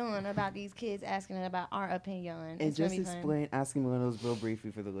opinion about these kids asking about our opinion. And It's gonna just be fun. explain asking millennials real briefly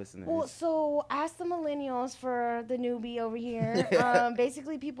for the listeners. Well, so Ask the Millennials for the newbie over here.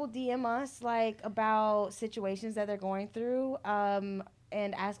 Basically, people DM us like about situations that they're going through, and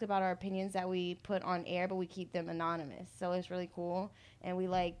ask about our opinions that we put on air, but we keep them anonymous. So it's really cool, and we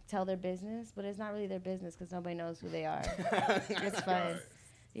like tell their business, but it's not really their business because nobody knows who they are. It's fun.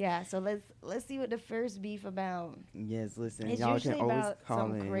 Yeah. So let's see what the first beef about. Yes, listen, It's y'all usually can always about call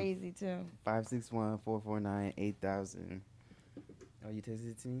something in crazy too. 561-449-8000. Oh, you texted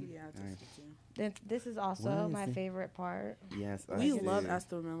it to me? Yeah, I All right. texted you. This is also What is my it? favorite part. Yes, I We see. love Ask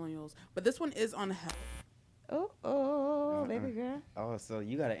the Millennials. But this one is on health. Oh, baby girl. Oh, so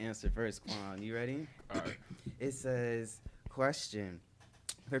you got to answer first, Quan. You ready? All right. It says, question.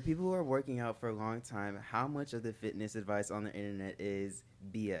 For people who are working out for a long time, how much of the fitness advice on the internet is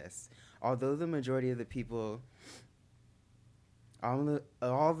BS? Although the majority of the people on the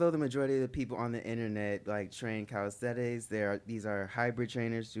internet like train calisthenics, these are hybrid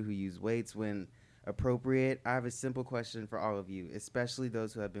trainers who use weights when appropriate. I have a simple question for all of you, especially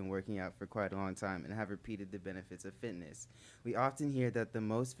those who have been working out for quite a long time and have repeated the benefits of fitness. We often hear that the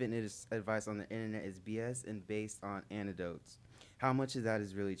most fitness advice on the internet is BS and based on anecdotes. How much of that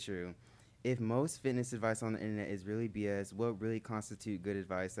is really true? If most fitness advice on the internet is really BS, what really constitutes good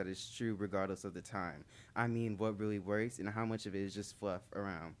advice that is true regardless of the time? I mean, what really works and how much of it is just fluff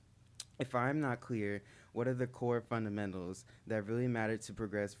around? If I'm not clear, what are the core fundamentals that really matter to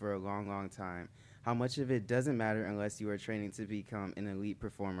progress for a long, long time? How much of it doesn't matter unless you are training to become an elite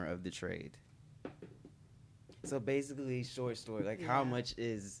performer of the trade? So basically, short story, like how much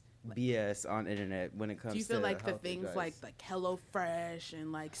is BS on internet when it comes to Do you feel like the health things advice? like HelloFresh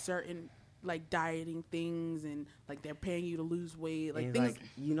and like certain like dieting things and like they're paying you to lose weight, like and things. like,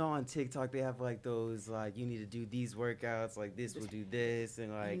 you know, on TikTok they have like those like you need to do these workouts, like this will do this,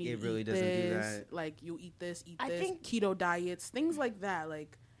 and like it really doesn't do that. Like you eat this, keto diets, things like that,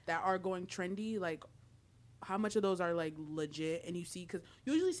 like that are going trendy. Like how much of those are like legit? And you see, because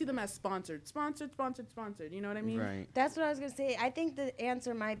you usually see them as sponsored. You know what I mean? Right. That's what I was gonna say. I think the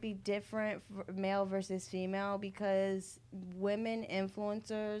answer might be different for male versus female because women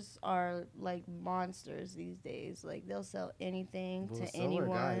influencers are like monsters these days. Like they'll sell anything to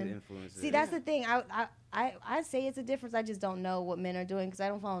anyone. See, that's the thing. I say it's a difference. I just don't know what men are doing because I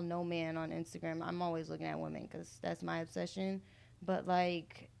don't follow no man on Instagram. I'm always looking at women because that's my obsession. But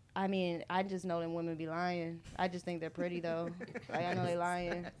like, I mean, I just know them women be lying. I just think they're pretty though. Like I know they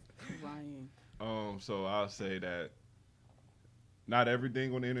lying. So I'll say that not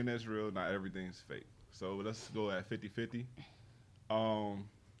everything on the internet's real, not everything's fake. So let's go at 50-50.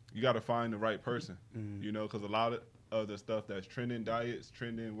 You got to find the right person, you know, because a lot of the stuff that's trending diets,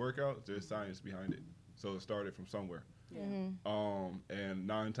 trending workouts, there's science behind it. So it started from somewhere. Yeah. And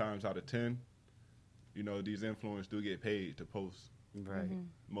 9 times out of 10, you know, these influencers do get paid to post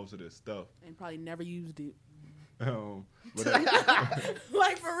most of this stuff. And probably never used it. Like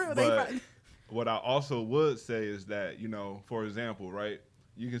for real. But what I also would say is that, you know, for example, right,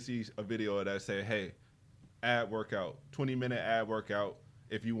 you can see a video that say, hey, ab workout, 20-minute ab workout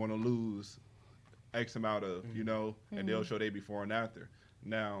if you want to lose X amount of, you know, and they'll show they before and after.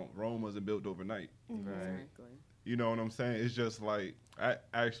 Now, Rome wasn't built overnight. Exactly. You know what I'm saying? It's just like, I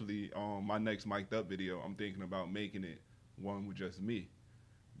actually, my next mic'd up video, I'm thinking about making it one with just me.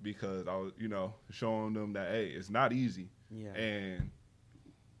 Because I was, you know, showing them that, hey, it's not easy. Yeah. And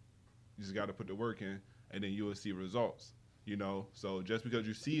you just got to put the work in, and then you will see results, you know? So just because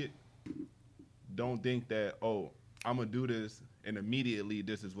you see it, don't think that, oh, I'm going to do this, and immediately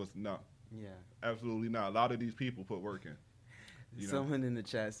this is what's not. Yeah. Absolutely not. A lot of these people put work in. Someone in the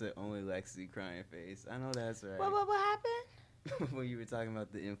chat said only Lexi crying face. I know that's right. What happened? When you were talking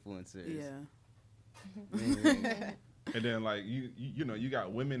about the influencers. Yeah. And then, like, you know, you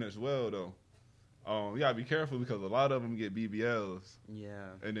got women as well, though. You got to be careful because a lot of them get BBLs.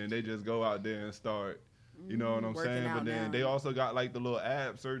 Yeah. And then they just go out there and start, you know what I'm saying? But then they also got, like, the little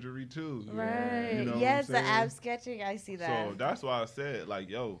ab surgery, too. Right. You know yes, the ab sketching. I see that. So that's why I said, like,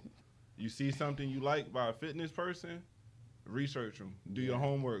 yo, you see something you like by a fitness person, research them. Do your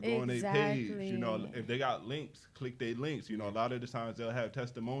homework. Go on their page. You know, if they got links, click their links. You know, a lot of the times they'll have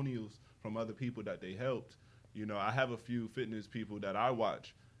testimonials from other people that they helped. You know, I have a few fitness people that I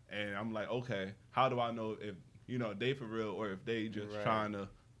watch, and I'm like, okay, how do I know if, you know, they for real or if they just trying to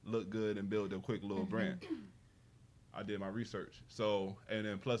look good and build a quick little brand? I did my research. So, and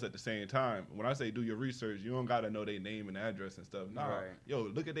then plus at the same time, when I say do your research, you don't got to know their name and address and stuff. Nah, yo,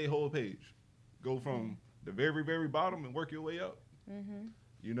 look at their whole page. Go from the very, very bottom and work your way up.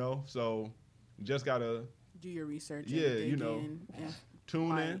 You know, so just got to do your research. Yeah, you know,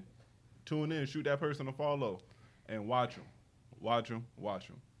 tune in, shoot that person a follow, and watch them.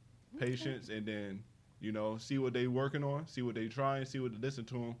 Patience, and then, you know, see what they working on, see what they trying, see what listen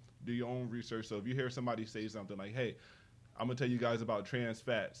to them, do your own research. So if you hear somebody say something like, hey, I'm going to tell you guys about trans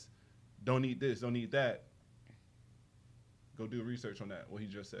fats, don't eat this, don't eat that, go do research on that, what he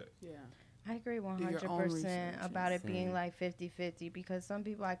just said. Yeah. I agree 100% about it being like 50-50 because some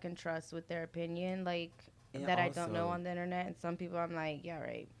people I can trust with their opinion, like, and that also, I don't know on the internet, and some people I'm like, yeah,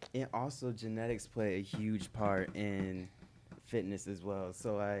 right. And also genetics play a huge part in fitness as well.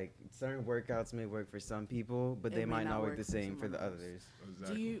 So like certain workouts may work for some people, but they might not work the same for the others.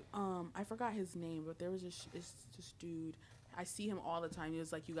 Exactly. Do you I forgot his name, but there was this dude. I see him all the time. He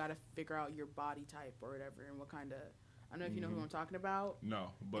was like, you got to figure out your body type or whatever and what kind of, I don't know if you know who I'm talking about.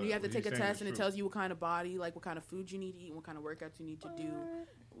 No, but and you have to take a test and it tells you what kind of body, like what kind of food you need to eat and what kind of workouts you need to do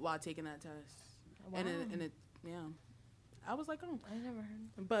while taking that test. Wow. And it, yeah. I was like, oh. I never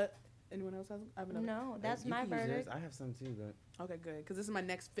heard. But anyone else has? I have another. No, that's my verdict. I have some too, but. Okay, good. Because this is my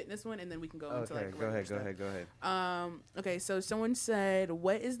next fitness one, and then we can go into like. Go ahead. Okay, so someone said,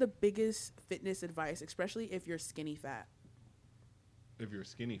 what is the biggest fitness advice, especially if you're skinny fat? If you're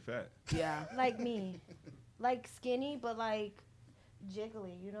skinny fat? Yeah. Like me. Like skinny, but like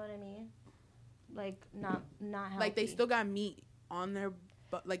jiggly, you know what I mean? Like not healthy. Like they still got meat on their,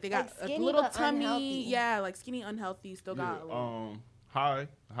 but like they got like skinny, a little tummy. Unhealthy. Yeah, like skinny, unhealthy. Still got. High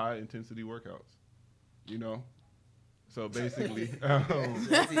intensity workouts. You know. So basically,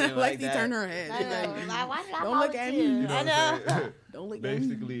 Lexi turned her head. Don't look at me. You know I know. Don't look at me.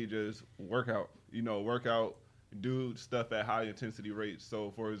 Basically, just workout. You know, workout. Do stuff at high intensity rates.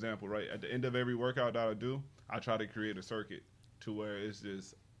 So, for example, right at the end of every workout that I do, I try to create a circuit to where it's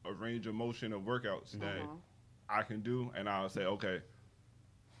just a range of motion of workouts that I can do, and I'll say, okay,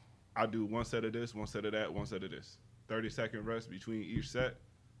 I'll do one set of this, one set of that, one set of this. 30-second rest between each set,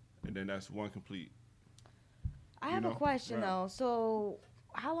 and then that's one complete. I have a question, though. So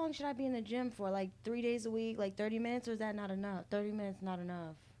how long should I be in the gym for? Like 3 days a week, like 30 minutes, or is that not enough? 30 minutes not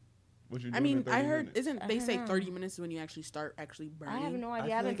enough. What you I mean, I heard, minutes? isn't they say 30 minutes when you actually start burning? I have no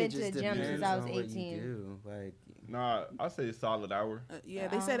idea. I haven't been to the gym since I was 18. Nah, I say a solid hour. Yeah,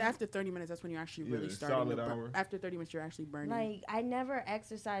 they said after 30 minutes, that's when you're actually really starting. Solid hour. After 30 minutes, you're actually burning. Like, I never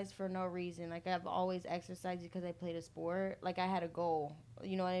exercised for no reason. Like, I've always exercised because I played a sport. Like, I had a goal.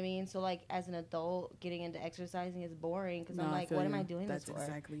 You know what I mean? So, like, as an adult, getting into exercising is boring because I'm like, what am I doing this for?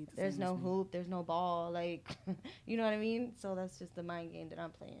 Exactly there's no hoop. There's no ball. Like, you know what I mean? So that's just the mind game that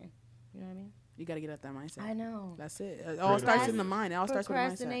I'm playing. You know what I mean? You got to get out that mindset. I know. That's it. It all starts in the mind. It all starts with the mindset.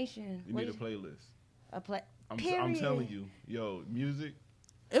 Procrastination. You need a playlist. I'm telling you, yo, music.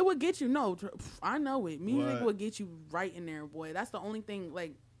 It would get you. No, I know it. Music would get you right in there, boy. That's the only thing.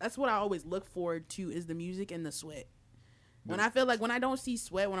 Like, that's what I always look forward to is the music and the sweat. When I feel like when I don't see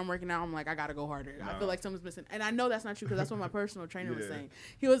sweat when I'm working out, I'm like, I gotta go harder. I feel like something's missing, and I know that's not true because that's what my personal trainer was saying.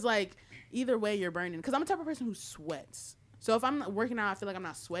 He was like, either way, you're burning. Because I'm the type of person who sweats. So if I'm working out, I feel like I'm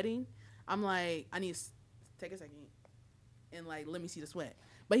not sweating. I'm like, I need to take a second and like let me see the sweat.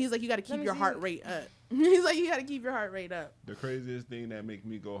 But he's like, you got to keep your heart rate up. He's like, you got to keep your heart rate up. The craziest thing that make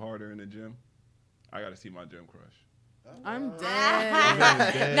me go harder in the gym, I got to see my gym crush. I'm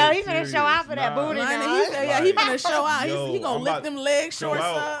dead. No, he's gonna show out for that booty. He gonna show out. He gonna lift them legs shorts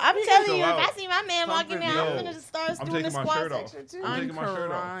up. I'm telling you, if I see my man walking out, I'm gonna start doing the squats extra too. I'm taking my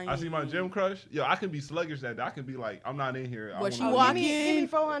shirt off. I see my gym crush. Yo, I can be sluggish that day. I can be like, I'm not in here. But she walk in. Give me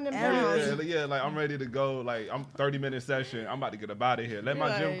 400 pounds. Yeah, like I'm ready to go. Like I'm 30-minute session. I'm about to get up out of here. Let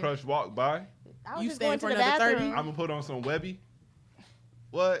my gym crush walk by. You staying for another 30? I'm gonna put on some Webby.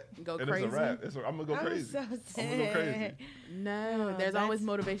 What? Go and crazy. It's a wrap. I'm gonna go crazy. I'm gonna go crazy. No, there's always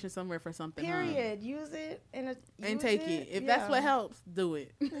motivation somewhere for something. Period. Use it and take it. If that's what helps, do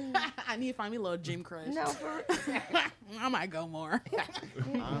it. I need to find me a little gym crush. No, for I might go more.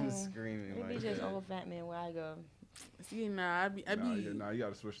 I'm screaming. Maybe like just old fat man where I go. See, I be. You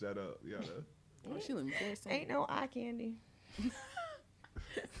gotta switch that up. You gotta. Oh, she let me ain't no eye candy.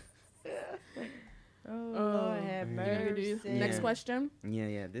 Oh, Lord have mercy. Next question.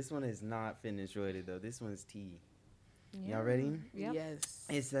 Yeah. This one is not fitness related though. This one's tea. Y'all ready? Yep. Yes.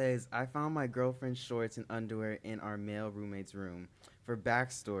 It says, I found my girlfriend's shorts and underwear in our male roommate's room. For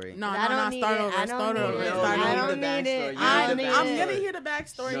backstory. No, start over. I don't need it. I'm gonna hear the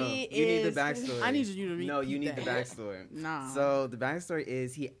backstory. No, you need the backstory. I need you to read. No, you need the backstory. Nah. So the backstory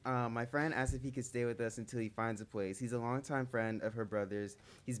is my friend asked if he could stay with us until he finds a place. He's a longtime friend of her brother's.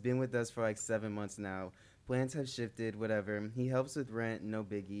 He's been with us for like 7 months now. Plans have shifted, whatever. He helps with rent, no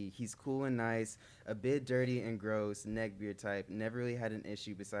biggie. He's cool and nice, a bit dirty and gross, neckbeard type. Never really had an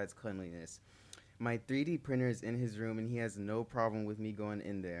issue besides cleanliness. My 3D printer is in his room, and he has no problem with me going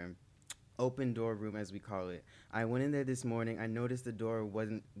in there. Open door room, as we call it. I went in there this morning. I noticed the door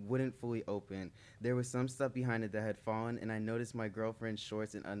wouldn't fully open. There was some stuff behind it that had fallen, and I noticed my girlfriend's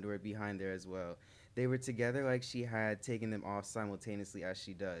shorts and underwear behind there as well. They were together like she had taken them off simultaneously as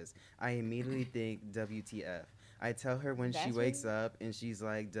she does. I immediately think WTF. I tell her when she wakes up, and she's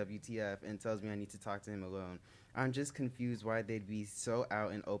like, WTF, and tells me I need to talk to him alone. I'm just confused why they'd be so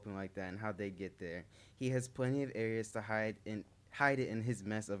out and open like that and how they'd get there. He has plenty of areas to hide it in his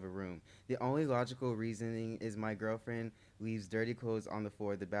mess of a room. The only logical reasoning is my girlfriend leaves dirty clothes on the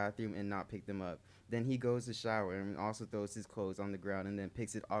floor of the bathroom and not pick them up. Then he goes to shower and also throws his clothes on the ground and then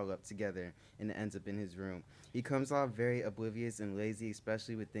picks it all up together and it ends up in his room. He comes off very oblivious and lazy,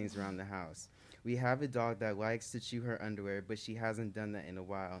 especially with things around the house. We have a dog that likes to chew her underwear, but she hasn't done that in a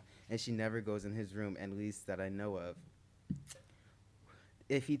while, and she never goes in his room, at least that I know of.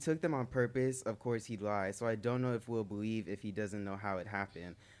 If he took them on purpose, of course he'd lie, so I don't know if we'll believe if he doesn't know how it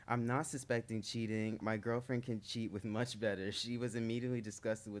happened. I'm not suspecting cheating. My girlfriend can cheat with much better. She was immediately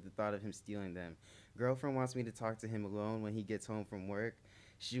disgusted with the thought of him stealing them. Girlfriend wants me to talk to him alone when he gets home from work.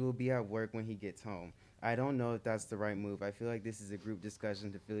 She will be at work when he gets home. I don't know if that's the right move. I feel like this is a group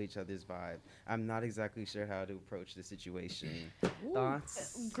discussion to feel each other's vibe. I'm not exactly sure how to approach the situation.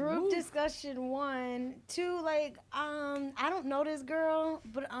 Thoughts? Group discussion 1. 2, like, I don't know this girl,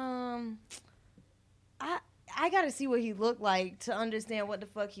 but I gotta see what he looked like to understand what the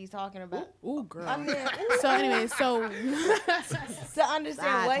fuck he's talking about. Ooh, girl. I mean, so anyway, to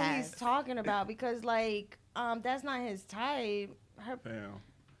understand what he's talking about, because like, that's not his type. Fam,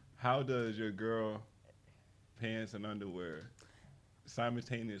 how does your girl pants and underwear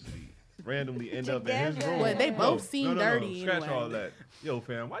simultaneously randomly end up in his Together. room. Well, they both seem dirty Scratch anyway. all that. Yo,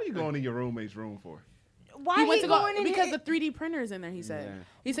 fam, why you going in your roommate's room for? Why He went he to go going in because his- the 3D printer's in there. He said. Yeah.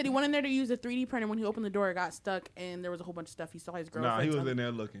 He said he went in there to use the 3D printer. When he opened the door, it got stuck, and there was a whole bunch of stuff. He saw his girlfriend. Nah, he was in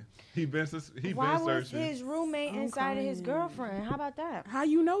there looking. He been searching. Why was his roommate I'm inside of his crying. girlfriend? How about that? How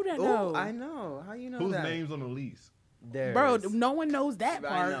you know that Oh, though? I know. How you know Whose that? name's on the lease? Bro, no one knows that I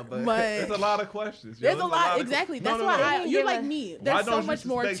part. know, but- but It's a lot of questions. Yo. there's a There's lot. of Exactly. que- That's No, why no. I- you're Why like me. Why There's so don't you much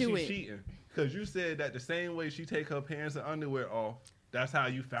more suspect to she's it. cheating? Because you said that the same way she take her pants and underwear off, that's how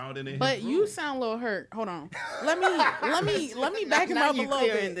you found it in But his you room. sound a little hurt. Hold on. Let me back him Now up a you little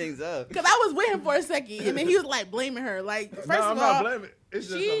clearing bit. things up. Because I was with him for a second, and then he was like blaming her. Like, first No, of I'm all, not blaming. It's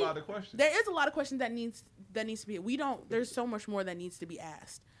just a lot of questions. There is a lot of questions that needs to be. We don't. There's so much more that needs to be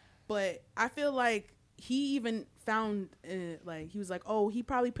asked. But I feel like he even found like he was like, oh, he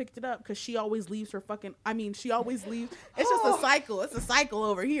probably picked it up because she always leaves her fucking. I mean, she always leaves. It's just a cycle. It's a cycle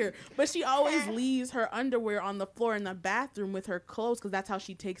over here. But she always leaves her underwear on the floor in the bathroom with her clothes because that's how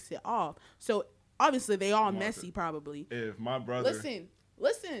she takes it off. So obviously they all messy probably. If my brother,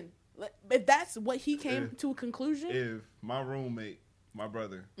 Listen. If that's what he came to a conclusion. if my roommate, my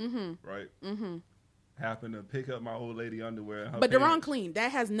brother, right, happened to pick up my old lady underwear, and her But they're pants, on clean.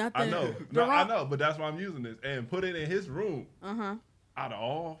 That has nothing. I know, no, I know, but that's why I'm using this and put it in his room. Uh-huh. Out of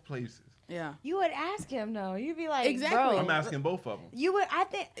all places, Yeah. You would ask him though. You'd be like, Exactly. Bro, I'm asking both of them. you would. I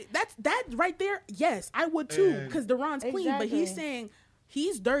think That right there. Yes, I would too And- because Deron's clean. But he's Exactly. saying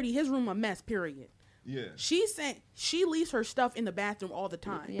he's dirty. His room a mess. Period. Yeah, She's saying she leaves her stuff in the bathroom all the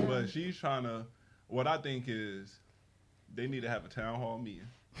time. Yeah. but she's trying to. What I think is, they need to have a town hall meeting.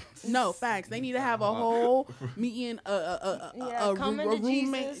 No facts. They need to have a whole meeting. come A into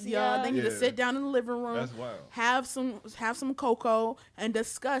roommate. Jesus, Yeah, yeah. they need to Yeah. sit down in the living room. That's wild. Have some cocoa and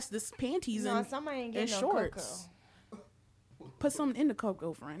discuss this panties no, and somebody ain't and getting no shorts. Put something in the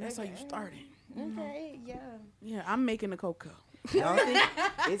cocoa, friend. That's how you started. cocoa. Okay, yeah. Yeah, I'm making the cocoa. I don't think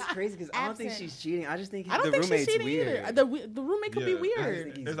it's crazy because I don't think Absent. she's cheating. I just think I don't the think she's roommate's cheating weird. either. The roommate could be Yeah, weird.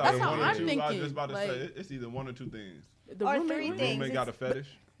 think he's It's That's either how one or I'm two. I was thinking, just about to like- say it's either one or two things. The Or roommate three weird. things. Roommate got a fetish.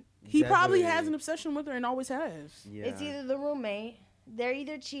 He probably Definitely. has an obsession with her and always has. Yeah. It's either the roommate. They're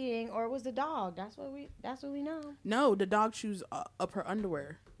either cheating or it was the dog. That's what we know. No, the dog chews up her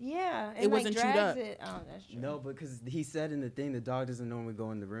underwear. Yeah, and It wasn't chewed drags up. It. Oh, that's true. No, because he said in the thing the dog doesn't normally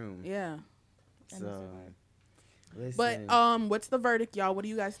go in the room. Yeah. So, But listen. what's the verdict, y'all? What do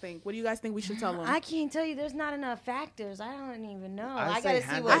you guys think? What do you guys think we should tell them? I can't tell you. There's not enough factors. I don't even know. I I say gotta see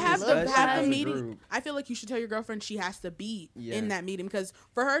have what I that have he to looks discussion have as the a like. meeting. group. I feel like you should tell your girlfriend she has to be Yeah. in that meeting because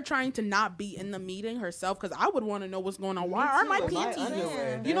for her trying to not be in the meeting herself, because I would want to know what's going on. Why are my panties?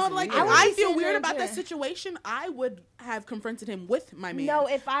 underwear? You know, That's like if weird. I would I be feel sitting weird there about that too. situation, I would have confronted him with my man. No,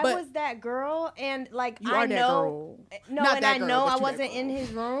 if I But was that girl and like you I are that know, girl. no, Not and that I girl, know but I you that wasn't in girl.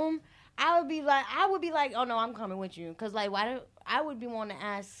 his room, I would be like, oh no, I'm coming with you, because like I would be wanting to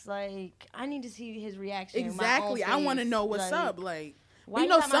ask, like, I need to see his reaction. in my own Exactly. I want to face. know what's Like, up. Like, why you you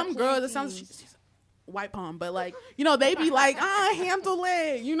know, got my some girls, it sounds panties? she's white palm, but like, you know, they be like, handle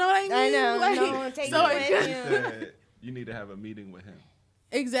it. You know what I mean? I know. Like, No, take so it with She you. said you need to have a meeting with him.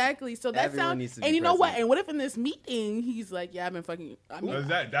 exactly. So that Everyone sounds. needs to And be you know what? present. And what if in this meeting he's like, yeah, I've been fucking. I mean,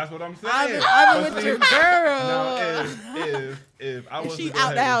 That's what I'm saying. I've been with your girl. Now, if I And was she to go out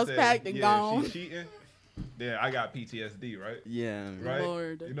the ahead house say, packed and gone. she's cheating, then I got PTSD, right? Yeah. Right?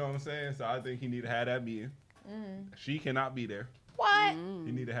 Lord. You know what I'm saying? So I think he need to have that meeting. She cannot be there. What?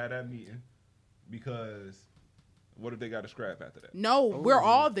 He need to have that meeting because what if they got a scrap after that? No, we're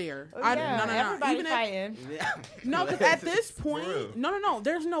all there. Oh, I, yeah, no, no, no. everybody Even if, fighting. no, because at this For point, real. no.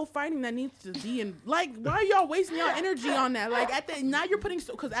 There's no fighting that needs to be in. Like, why are y'all wasting y'all energy on that? Like, now you're putting.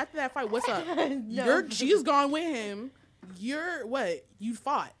 Because after that fight, what's up? She's gone with him. You're what? You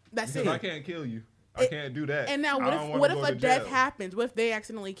fought. That's Because I it. can't kill you. I can't do that. And now, I don't wanna what if go a to death jail. happens? What if they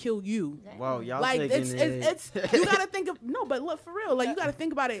accidentally kill you? Wow, y'all Like taking it's you gotta think of no, but look for real. Like you gotta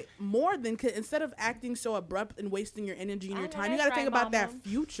think about it more than instead of acting so abrupt and wasting your energy and I your know time. You that's gotta think right, about that Mama.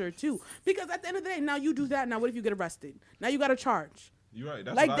 future too. Because at the end of the day, now you do that. Now what if you get arrested? Now you gotta charge. You're right.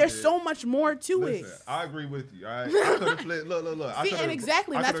 That's Like what I there's did. so much more to Listen, it. I agree with you. All right, I could have flipped. Look. I See, coulda- and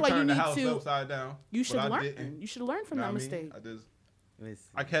exactly, I that's coulda why you turned the need house to- upside down. You should but I learn. didn't. You should learn from Know that what I mean? mistake.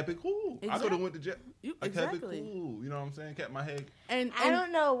 I kept it cool. I could have went to jail. I kept it Exactly. cool. You know what I'm saying? Kept my head. And I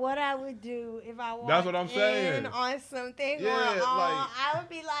don't know what I would do if I walked That's what I'm saying. in on something Yeah, going on. like- I would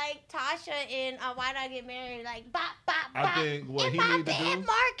be like Tasha in Why Not Get Married? Like, bop, bop, I bop. think what in he my need to bed, do-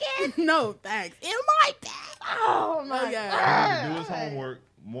 Marcus. no thanks. In my bed. Oh, my yeah. God. He need to do his homework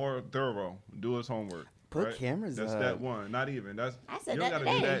more thorough. Do his homework. Put right? cameras That's up. step one. Not even. That's I said you don't that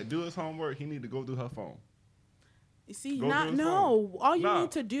gotta do today. that. Do his homework. He need to go through her phone. See, all you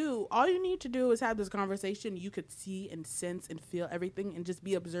need to do is have this conversation. You could see and sense and feel everything, and just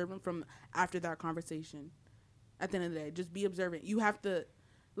be observant from after that conversation. At the end of the day, just be observant. You have to,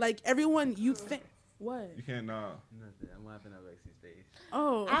 like, everyone. You think what? You can't. Nothing. I'm laughing at Lexi's face.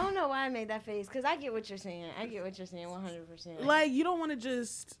 Oh, I don't know why I made that face, because I get what you're saying. 100%. Like, you don't want to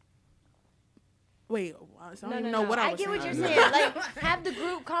just. Wait, I don't even know what I was saying. I get what you're saying. Like, have the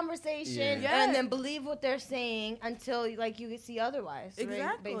group conversation and then believe what they're saying until, like, you see otherwise.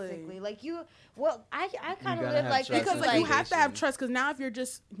 Exactly. Right? Basically. Like, I kind of live like that. Because, like, you have to have trust, because now you're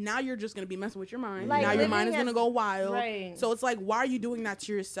just going to be messing with your mind. Like, now your mind is going to go wild. Right. So it's like, why are you doing that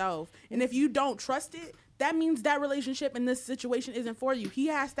to yourself? And if you don't trust it, that means that relationship in this situation isn't for you. He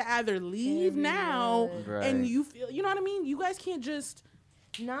has to either leave now and you feel, you know what I mean? You guys can't just...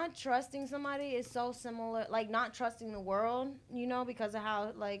 Not trusting somebody is so similar, like not trusting the world, you know, because of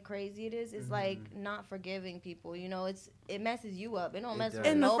how like crazy it is. It's like not forgiving people, you know. It messes you up. It don't mess with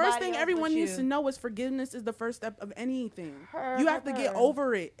nobody. And the first thing everyone needs to know is forgiveness is the first step of anything. You have to get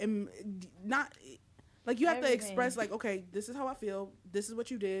over it and not like you have to express like, okay, this is how I feel. This is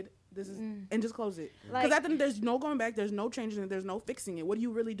what you did. This is and just close it. Because like, there's no going back. There's no changing it. There's no fixing it. What are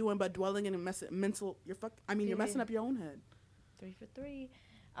you really doing but dwelling in a mental? You're messing up your own head. 3 for 3.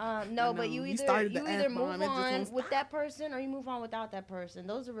 No, but you either move on with that person or you move on without that person.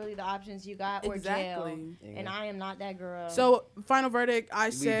 Those are really the options you got, or jail. And I am not that girl. So, final verdict, I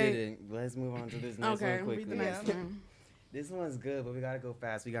say... We didn't. Let's move on to this next one quickly. Read the next one. This one's good, but we gotta go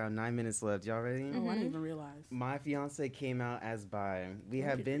fast. We got 9 minutes left. Y'all ready? Oh, I didn't even realize. My fiance came out as bi. We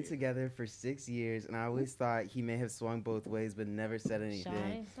have been together for 6 years, and I always thought he may have swung both ways, but never said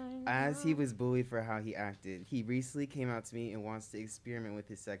anything. As he was bullied for how he acted. He recently came out to me and wants to experiment with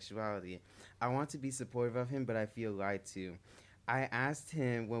his sexuality. I want to be supportive of him, but I feel lied to. I asked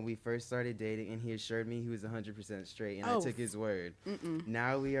him when we first started dating, and he assured me he was 100% straight, and I took his word.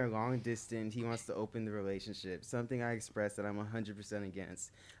 Now we are long distance. He wants to open the relationship, something I expressed that I'm 100%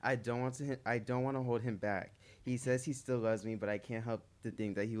 against. I don't want to hold him back. He says he still loves me, but I can't help to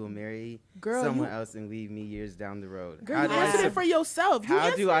think that he will marry someone else and leave me years down the road. Girl, you answered it for yourself.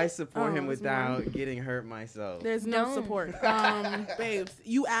 How do I support him without getting hurt myself? There's no support. Babes,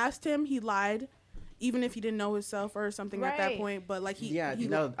 you asked him, he lied. Even if he didn't know himself or something at that point, but like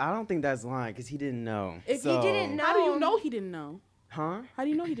no, I don't think that's lying because he didn't know. If he didn't know, how do you know he didn't know? Huh? How do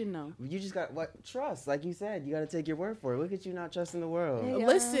you know he didn't know? You just got trust, like you said. You got to take your word for it. Look at you not trusting the world. Yeah.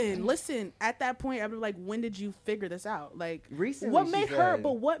 Listen. At that point, I'd be like, when did you figure this out? Like, recently.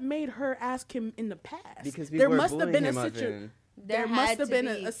 What made her ask him in the past? Because there must have been a situation. There must have been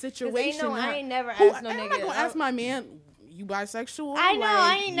a situation. I ain't never asked no nigga. I'm not gonna ask my man. You bisexual? I know.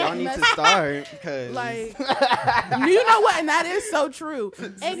 I ain't never. Y'all need to start because like, you know what? And that is so true.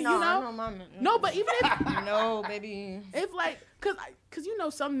 And you know, no, but even if no, baby, if like, cause you know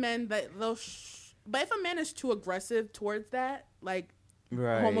some men that they'll, but if a man is too aggressive towards that, like.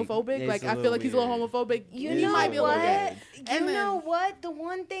 Right. Homophobic, like I feel like he's a little homophobic. You might be a little weird. You know what? The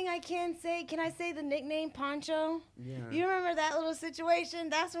one thing I can say, can I say the nickname Poncho? Yeah. You remember that little situation?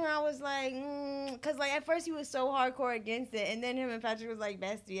 That's when I was like, because like at first he was so hardcore against it, and then him and Patrick was like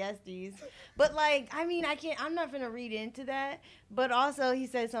besties. But like, I mean, I'm not gonna read into that. But also he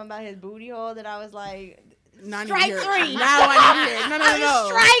said something about his booty hole that I was like. Strike 3. Now I need to hear it. No.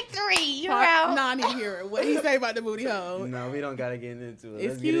 Strike 3. You're out. No, I need to hear it. What did he say about the booty hole? No, we don't gotta get into it.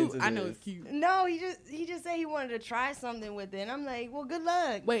 It's cute. I know it's cute. No, he just said he wanted to try something with it. And I'm like, well, good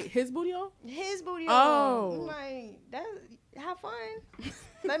luck. Wait, his booty hole? His booty hole. Oh. I'm like, have fun.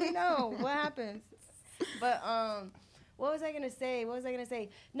 Let me know what happens. But what was I gonna say?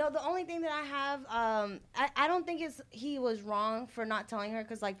 No, the only thing that I have, I don't think he was wrong for not telling her,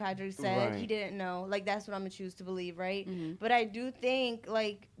 because like Patrick said, he didn't know. Like that's what I'm gonna choose to believe, right? Mm-hmm. But I do think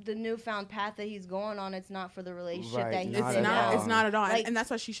like the newfound path that he's going on, it's not for the relationship that he's in. It's not at all, like, and that's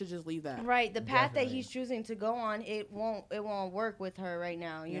why she should just leave that. Right, the path that he's choosing to go on, it won't work with her right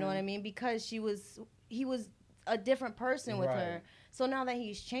now. You know what I mean? Because he was a different person with her. So now that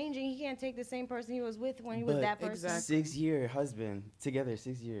he's changing, he can't take the same person he was with when he was that person. Exactly. 6-year husband together,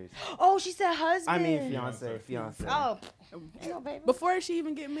 6 years. Oh, she said husband. I mean fiance. Oh, no, baby. Before she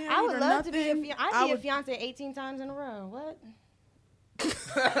even get married, I would love to be a fiance 18 times in a row. What?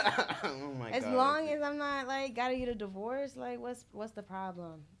 Oh my God. As long as I'm not like gotta get a divorce, like what's the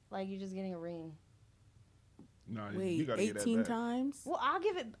problem? Like you're just getting a ring. No, wait, you gotta 18 get times? Well, I'll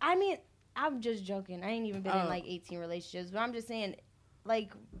give it. I mean. I'm just joking. I ain't even been in like 18 relationships, but I'm just saying,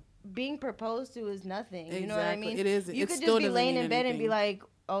 like, being proposed to is nothing. You know what I mean? It is. You could just be laying in bed and be like,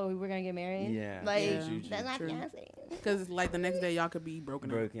 oh, we're gonna get married. Yeah. Like Yeah. that's not True. fiance. Because like the next day y'all could be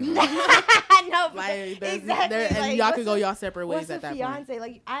broken up. I know. Like Exactly. and Like, y'all what's could go a- y'all separate ways What's a at that fiance?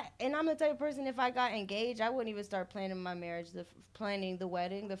 point. Like and I'm the type of person, if I got engaged, I wouldn't even start planning my marriage, planning the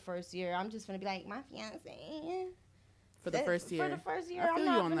wedding the first year. I'm just gonna be like, my fiance. For the first year. For the first year, I feel I'm you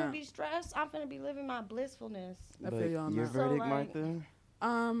not on gonna that. be stressed. I'm gonna be living my blissfulness. I feel you on your that. verdict, So, like-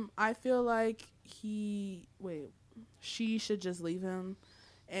 Martha? I feel like she should just leave him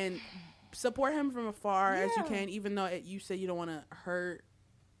and support him from afar as you Yeah. can, even though you say you don't want to hurt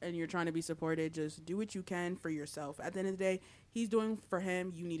and you're trying to be supported. Just do what you can for yourself. At the end of the day, he's doing for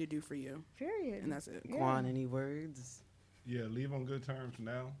him, you need to do for you. Period. And that's it. Quan, any words? Yeah, leave on good terms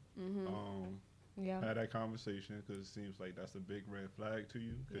now. Yeah. Had that conversation because it seems like that's a big red flag to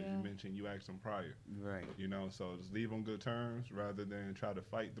you because Yeah. you mentioned you asked him prior. Right. You know, so just leave on good terms rather than try to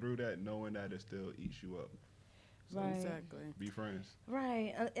fight through that, knowing that it still eats you up. So Right. Exactly. be friends.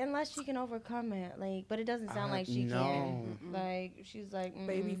 Right. Unless she can overcome it. Like, but it doesn't sound like she no. can. Like, she's like,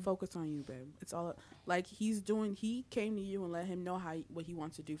 Baby, mm-mm. focus on you, babe. It's all like he came to you and let him know what he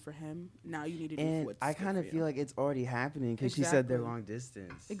wants to do for him. Now you need to do And what's I good kind of for feel you. like it's already happening because she said they're Exactly. long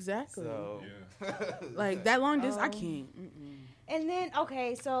distance. Exactly. So, Yeah. Like that long distance, I can't. And then,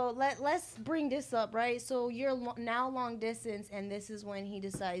 okay, so let's bring this up, right? So you're now long distance, and this is when he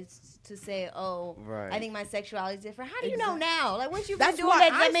decides to say, "Oh, Right. I think my sexuality is different." How do you know now? Like, what you've That's been doing what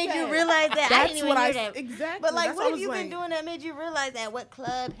that I made you said. realize that? I That's didn't even what hear I that. exactly. But like, That's what I have was you like, been doing that made you realize that? What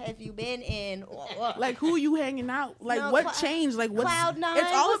club have you been in? Like who you hanging out? Like No, what changed? Like what's Cloud9?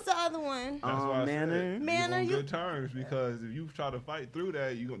 It's all What's the other one? That's why I Manor. said Manor, leave you- on good terms because if you try to fight through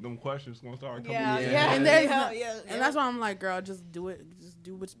that, them questions gonna start coming. Yeah, in. yeah. and there's Yeah. and that's why I'm like, girl, just do it. Just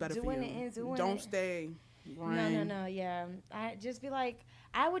do what's better for Doing you. it and doing Don't it. stay. Right. No, yeah. I just be like,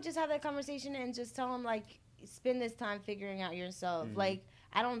 I would just have that conversation and just tell him, like, spend this time figuring out yourself. Mm-hmm. Like,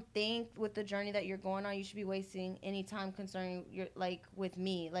 I don't think with the journey that you're going on, you should be wasting any time concerning your, like, with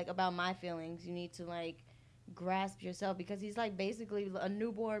me, like, about my feelings. You need to, like, grasp yourself because he's, like, basically a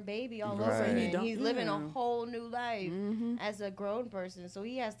newborn baby all over Right. again. He's living a Yeah. whole new life Mm-hmm. as a grown person. So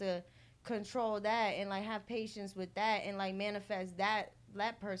he has to control that and, like, have patience with that and, like, manifest that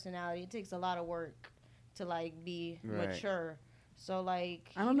personality. It takes a lot of work to like be Right. mature. So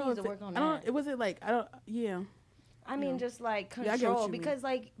like I don't he know needs if to work on I don't. that. It wasn't like I don't. Yeah. I mean, just like Yeah, I get what control you mean. because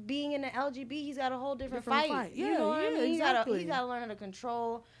like being in the LGB, he's got a whole different Different fight. fight. You Yeah, know what I yeah, mean? exactly. He's got to learn how to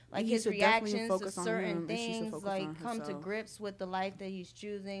control like He his should definitely reactions to focus on him, certain and she should things, focus like on come to herself. grips with the life that he's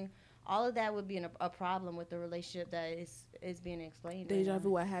choosing. All of that would be a problem with the relationship that is being explained. Deja right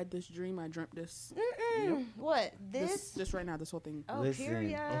vu. I had this dream. I dreamt this. now. What This right now. This whole thing. Oh, Listen.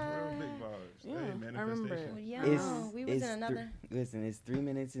 period. Oh, for real, big vibes. Yeah, Hey, I remember manifestation. it. Yeah, It's- we was it's in another. Listen, it's 3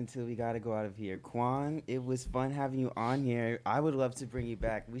 minutes until we gotta go out of here. Quan, it was fun having you on here. I would love to bring you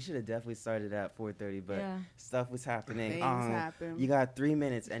back. We should have definitely started at 4:30, but Yeah. stuff was happening. Things happen. You got 3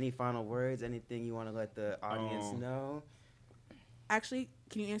 minutes. Any final words? Anything you want to let the audience know? Actually,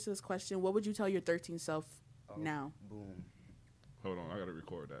 can you answer this question? What would you tell your 13 self now? Boom. Hold on, I gotta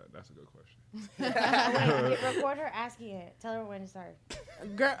record that. That's a good question. Wait, record her asking it. Tell her when to start.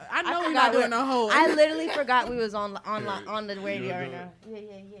 Girl, I know we're forgot not we- doing a whole. I literally forgot we was on the You radio were right doing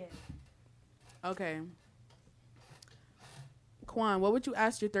now. Yeah. Okay. Quan, what would you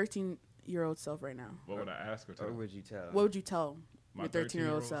ask your 13-year-old self right now? What would I ask her to? Or would you tell? What would you tell My your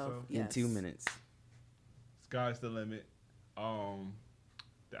 13-year-old self? In Yes. 2 minutes. Sky's the limit.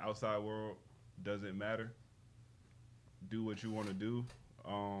 The outside world doesn't matter. Do what you want to do.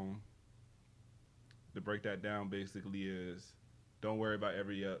 To break that down, basically is don't worry about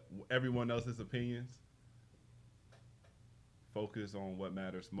everyone else's opinions. Focus on what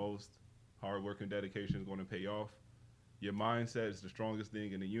matters most. Hard work and dedication is going to pay off. Your mindset is the strongest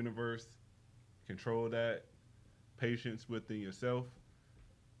thing in the universe. Control that. Patience within yourself.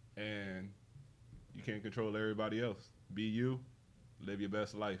 And you can't control everybody else. Be you. Live your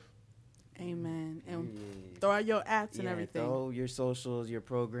best life. Amen. And Yeah. throw out your apps and Yeah, everything. throw your socials, your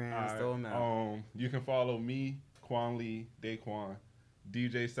programs, throw them out. You can follow me, Quan Lee, Daquan,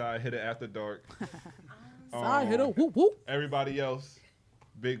 DJ Side Hitter After Dark. Side hitter, whoop whoop. Everybody else,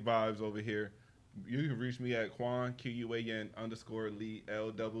 big vibes over here. You can reach me at Quan QUAN _ Lee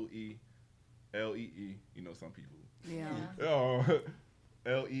LEELEE. You know some people. Yeah.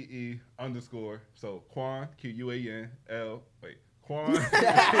 LEE _ So Quan QUAN Quan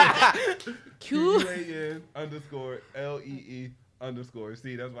QUAN _ LEE _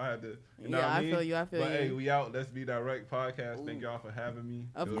 See, that's why I had to. You know Yeah, what I mean? feel you, I feel But you. hey, we out. Let's Be Direct podcast. Thank y'all for having me.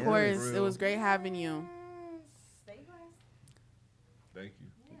 Of It was course. real. It was great having you. Stay blessed. Thank you.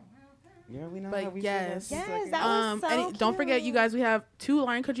 Yeah, we know But how we yes. feel. Yes, that was so and don't forget, you guys, we have 2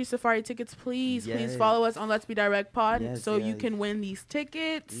 Lion Country Safari tickets. Please Yes. follow us on Let's Be Direct Pod Yes, so you yes. can win these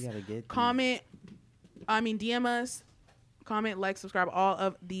tickets. We gotta get Comment, DM us, comment, like, subscribe, all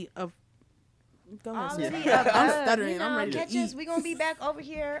of the of. Go ahead, sis. I'm stuttering. You know, I'm ready catch to us. eat. We're gonna be back over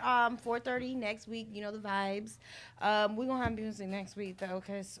here 4:30 next week. You know the vibes. We're gonna have music next week though,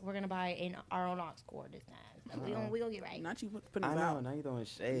 because we're gonna buy our own aux cord this time. So we gonna get right. Not you putting I it know, out. now you throwing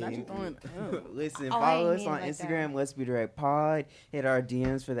shade. Not you throwing. Listen, Oh, I follow ain't us mean on it like Instagram, that. Let's Be Direct Pod. Hit our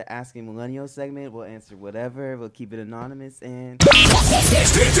DMs for the Asking Millennial segment. We'll answer whatever. We'll keep it anonymous. And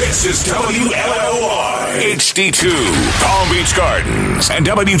This is WLOR HD2 Palm Beach Gardens and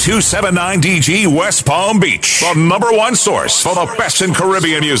W279DG West Palm Beach, the #1 source for the best in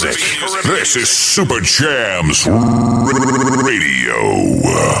Caribbean music. This is Super Jams Radio.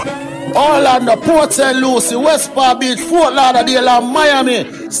 Orlando, Port St. Lucie, West Palm Beach, Fort Lauderdale, and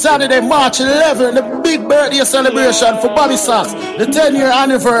Miami. Saturday, March 11, the big birthday celebration for Bobby Sachs. The 10-year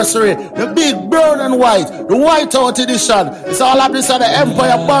anniversary, the big brown and white, the whiteout edition. It's all happening at the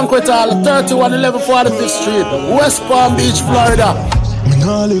Empire Banquet Hall, 3111 45th Street, West Palm Beach, Florida.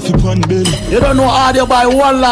 You don't know audio by one line.